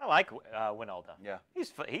 I like Winalda. Yeah,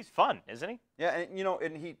 he's fun, isn't he? Yeah, and you know,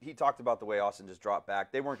 and he talked about the way Austin just dropped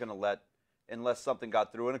back. They weren't going to let unless something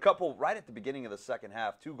got through. And a couple right at the beginning of the second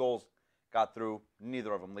half, 2 goals got through,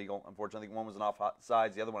 neither of them legal. Unfortunately, one was an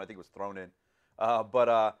offsides. The other one I think was thrown in.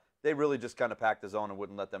 But they really just kind of packed the zone and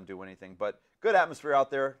wouldn't let them do anything. But good atmosphere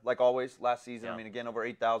out there, like always, last season. Yeah. I mean, again, over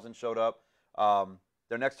 8,000 showed up.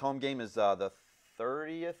 Their next home game is the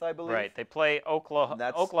 30th, I believe. Right. They play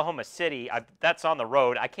Oklahoma City. That's on the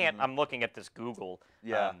road. I can't. I'm looking at this Google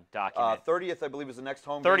document. 30th, I believe, is the next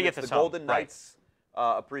home 30th game. It's is the Golden Knights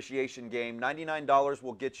appreciation game. $99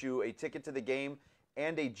 will get you a ticket to the game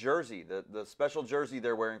and a jersey, the special jersey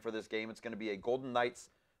they're wearing for this game. It's going to be a Golden Knights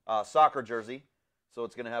soccer jersey, so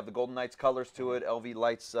it's going to have the Golden Knights colors to it, LV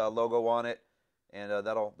Lights logo on it, and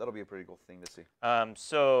that'll be a pretty cool thing to see.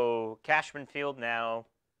 So Cashman Field now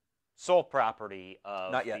sole property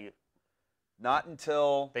of not yet. Not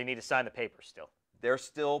until they need to sign the papers still. They're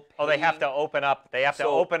still paying. Oh, they have to open up. They have to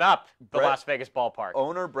open up the Las Vegas ballpark.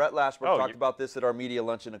 Owner Brett Lashbrook talked about this at our media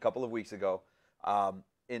luncheon a couple of weeks ago.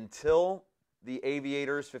 Until the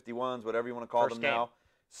Aviators, 51s, whatever you want to call them now,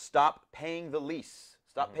 stop paying the lease,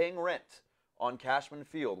 stop paying rent on Cashman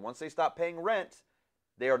Field. Once they stop paying rent,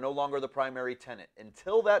 they are no longer the primary tenant.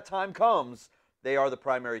 Until that time comes, they are the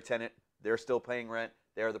primary tenant. They're still paying rent.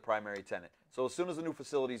 They're the primary tenant. So as soon as the new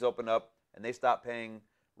facilities open up and they stop paying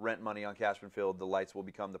rent money on Cashman Field, the Lights will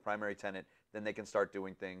become the primary tenant. Then they can start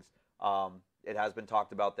doing things. It has been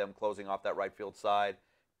talked about them closing off that right field side,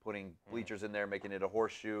 putting bleachers in there, making it a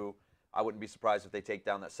horseshoe. I wouldn't be surprised if they take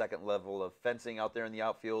down that second level of fencing out there in the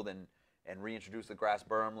outfield and reintroduce the grass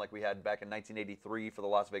berm like we had back in 1983 for the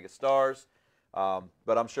Las Vegas Stars.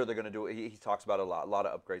 But I'm sure they're going to do it. He talks about a lot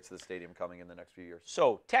of upgrades to the stadium coming in the next few years.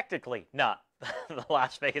 So technically not the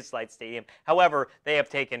Las Vegas Lights Stadium. However, they have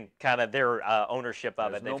taken kind of their ownership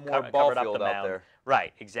of it. There's They've no more ball covered up field the mound. out there.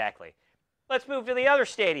 Right, exactly. Let's move to the other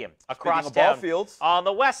stadium across Speaking of town ball fields, on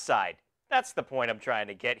the west side. That's the point I'm trying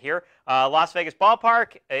to get here. Las Vegas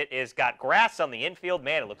Ballpark, it has got grass on the infield.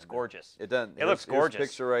 Man, it looks gorgeous. It does. It looks gorgeous. Here's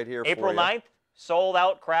a picture right here April for you. 9th,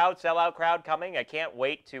 sellout crowd coming. I can't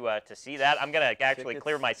wait to see that. I'm going to actually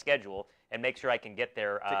clear my schedule and make sure I can get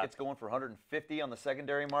there. Tickets going for $150 on the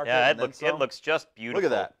secondary market. Yeah, it looks just beautiful.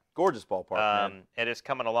 Look at that. Gorgeous ballpark, man. It is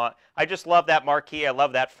coming along. I just love that marquee. I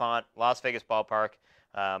love that font. Las Vegas Ballpark.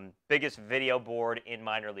 Biggest video board in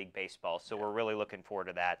minor league baseball. So we're really looking forward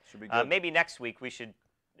to that. Should be good. Maybe next week we should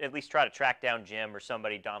at least try to track down Jim or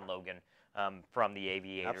somebody, Don Logan, from the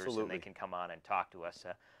Aviators. Absolutely. And they can come on and talk to us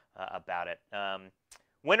about it.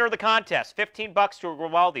 Winner of the contest, $15 to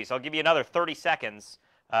Grimaldi's. I'll give you another 30 seconds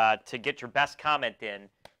to get your best comment in.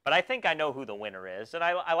 But I think I know who the winner is. And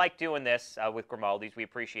I like doing this with Grimaldi's. We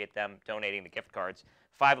appreciate them donating the gift cards.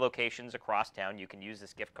 5 locations across town. You can use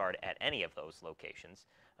this gift card at any of those locations.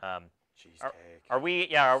 Are we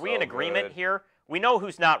in agreement here? We know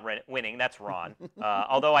who's not winning. That's Ron.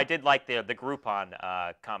 Although I did like the Groupon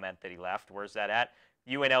comment that he left. Where's that at?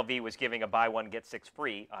 UNLV was giving a buy one get 6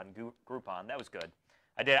 free on Groupon. That was good.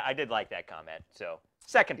 I did like that comment. So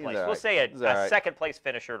second place. We'll say a second place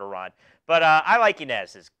finisher to Ron. But I like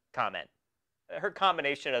Inez's comment. Her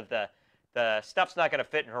combination of the stuff's not going to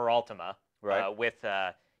fit in her Altima. Right. With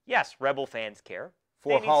yes, Rebel fans care.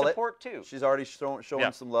 For they Hollett, need support too. She's already showing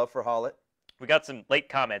some love for Hollett. We got some late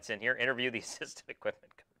comments in here. Interview the assistant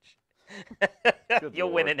equipment coach.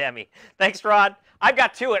 You'll win an Emmy. Thanks, Ron. I've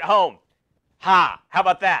got 2 at home. Ha! How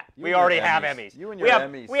about that? We already have Emmys. You and your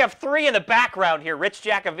Emmys. We have 3 in the background here. Rich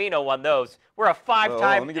Giacovino won those. We're a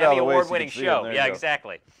 5-time Emmy award-winning show. Yeah,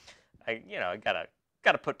 exactly. I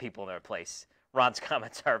gotta put people in their place. Ron's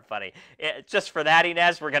comments are funny. Just for that,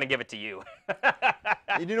 Inez, we're going to give it to you.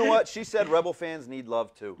 You know what? She said Rebel fans need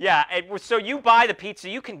love, too. Yeah, so you buy the pizza.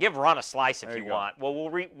 You can give Ron a slice if you want. Well,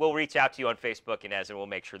 we'll reach out to you on Facebook, Inez, and we'll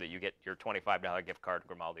make sure that you get your $25 gift card to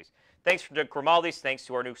Grimaldi's. Thanks to Grimaldi's. Thanks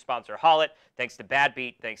to our new sponsor, Hollett. Thanks to Bad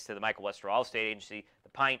Beat. Thanks to the Michael Wester Allstate Agency, The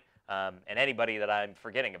Pint, and anybody that I'm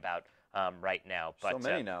forgetting about right now. But, so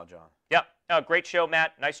many now, John. Yep. Great show,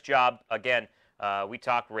 Matt. Nice job. Again, we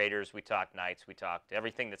talked Raiders, we talked Knights, we talked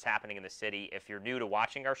everything that's happening in the city. If you're new to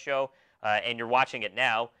watching our show and you're watching it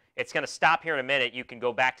now, it's going to stop here in a minute. You can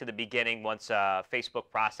go back to the beginning once Facebook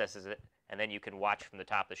processes it, and then you can watch from the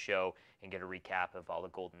top of the show and get a recap of all the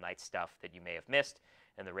Golden Knights stuff that you may have missed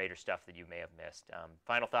and the Raider stuff that you may have missed.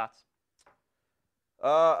 Final thoughts?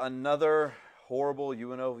 Another horrible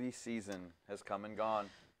UNLV season has come and gone.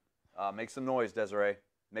 Make some noise, Desiree.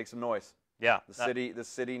 Make some noise. Yeah. The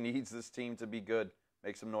city needs this team to be good.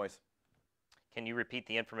 Make some noise. Can you repeat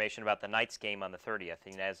the information about the Knights game on the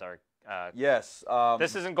 30th? As our yes.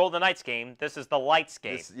 This isn't Golden Knights game. This is the Lights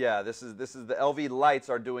game. This is the LV Lights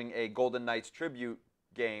are doing a Golden Knights tribute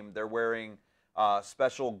game. They're wearing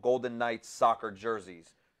special Golden Knights soccer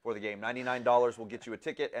jerseys for the game. $99 will get you a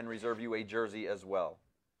ticket and reserve you a jersey as well.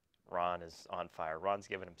 Ron is on fire. Ron's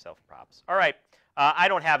giving himself props. All right. I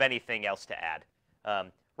don't have anything else to add.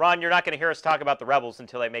 Ron, you're not going to hear us talk about the Rebels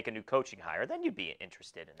until they make a new coaching hire. Then you'd be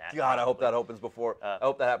interested in that. God, I hope that happens before. I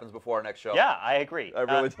hope that happens before our next show. Yeah, I agree. I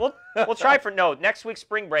really do. We'll try for next week's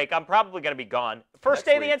spring break. I'm probably going to be gone. First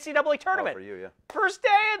day of the NCAA tournament. Oh, for you, yeah. First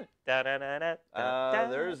day.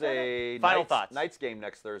 There's a Final thoughts. Knights game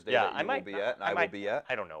next Thursday. Yeah, that you will be at. And I will be at.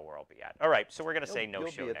 I don't know where I'll be at. All right, so we're going to say no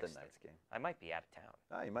show You'll be at next the Knights game. I might be out of town.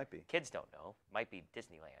 Ah, you might be. Kids don't know. Might be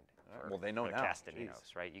Disneyland. Well, they know now.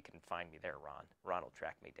 Castellanos, right? You can find me there, Ron. Ron will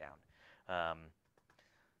track me down.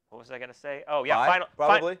 What was I going to say? Oh, yeah.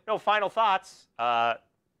 Final thoughts.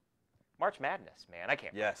 March Madness, man. I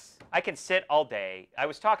can't. Yes. I can sit all day. I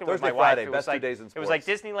was talking Thursday, with my Friday, wife. best 2 days in sports. It was like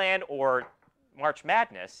Disneyland or March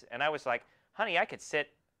Madness, and I was like, honey, I could sit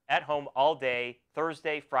at home all day,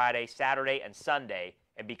 Thursday, Friday, Saturday, and Sunday,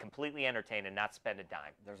 and be completely entertained and not spend a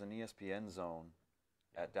dime. There's an ESPN zone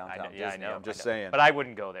at downtown Disney. I know. I'm just saying. But I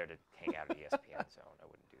wouldn't go there to hang out at ESPN zone. I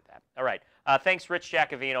wouldn't do that. All right. Thanks, Rich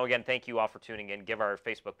Giacovino. Again, thank you all for tuning in. Give our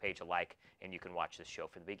Facebook page a like, and you can watch this show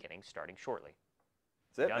from the beginning starting shortly.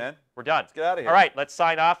 That's it, man. We're done. Let's get out of here. All right, let's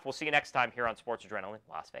sign off. We'll see you next time here on Sports Adrenaline,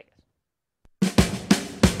 Las Vegas.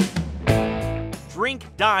 Drink,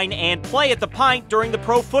 dine, and play at the Pint during the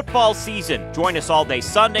pro football season. Join us all day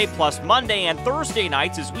Sunday plus Monday and Thursday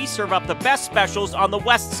nights as we serve up the best specials on the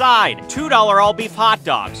West Side. $2 all-beef hot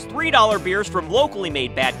dogs, $3 beers from locally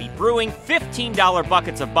made Bad Beat Brewing, $15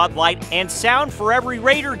 buckets of Bud Light, and sound for every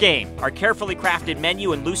Raider game. Our carefully crafted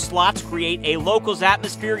menu and loose slots create a locals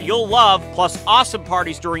atmosphere you'll love, plus awesome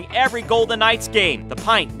parties during every Golden Knights game. The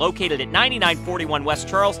Pint, located at 9941 West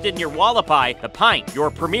Charleston near Wallapai. The Pint,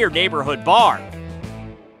 your premier neighborhood bar.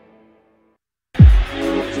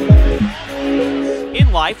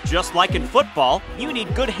 In life, just like in football, you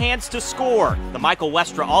need good hands to score. The Michael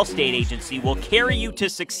Westra Allstate Agency will carry you to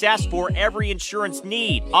success for every insurance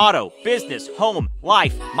need. Auto, business, home,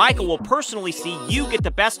 life. Michael will personally see you get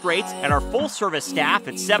the best rates, and our full-service staff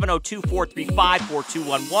at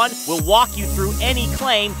 702-435-4211 will walk you through any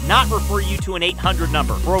claim, not refer you to an 800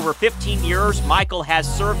 number. For over 15 years, Michael has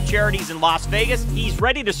served charities in Las Vegas. He's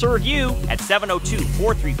ready to serve you at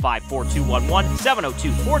 702-435-4211,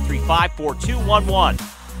 702-435-4211.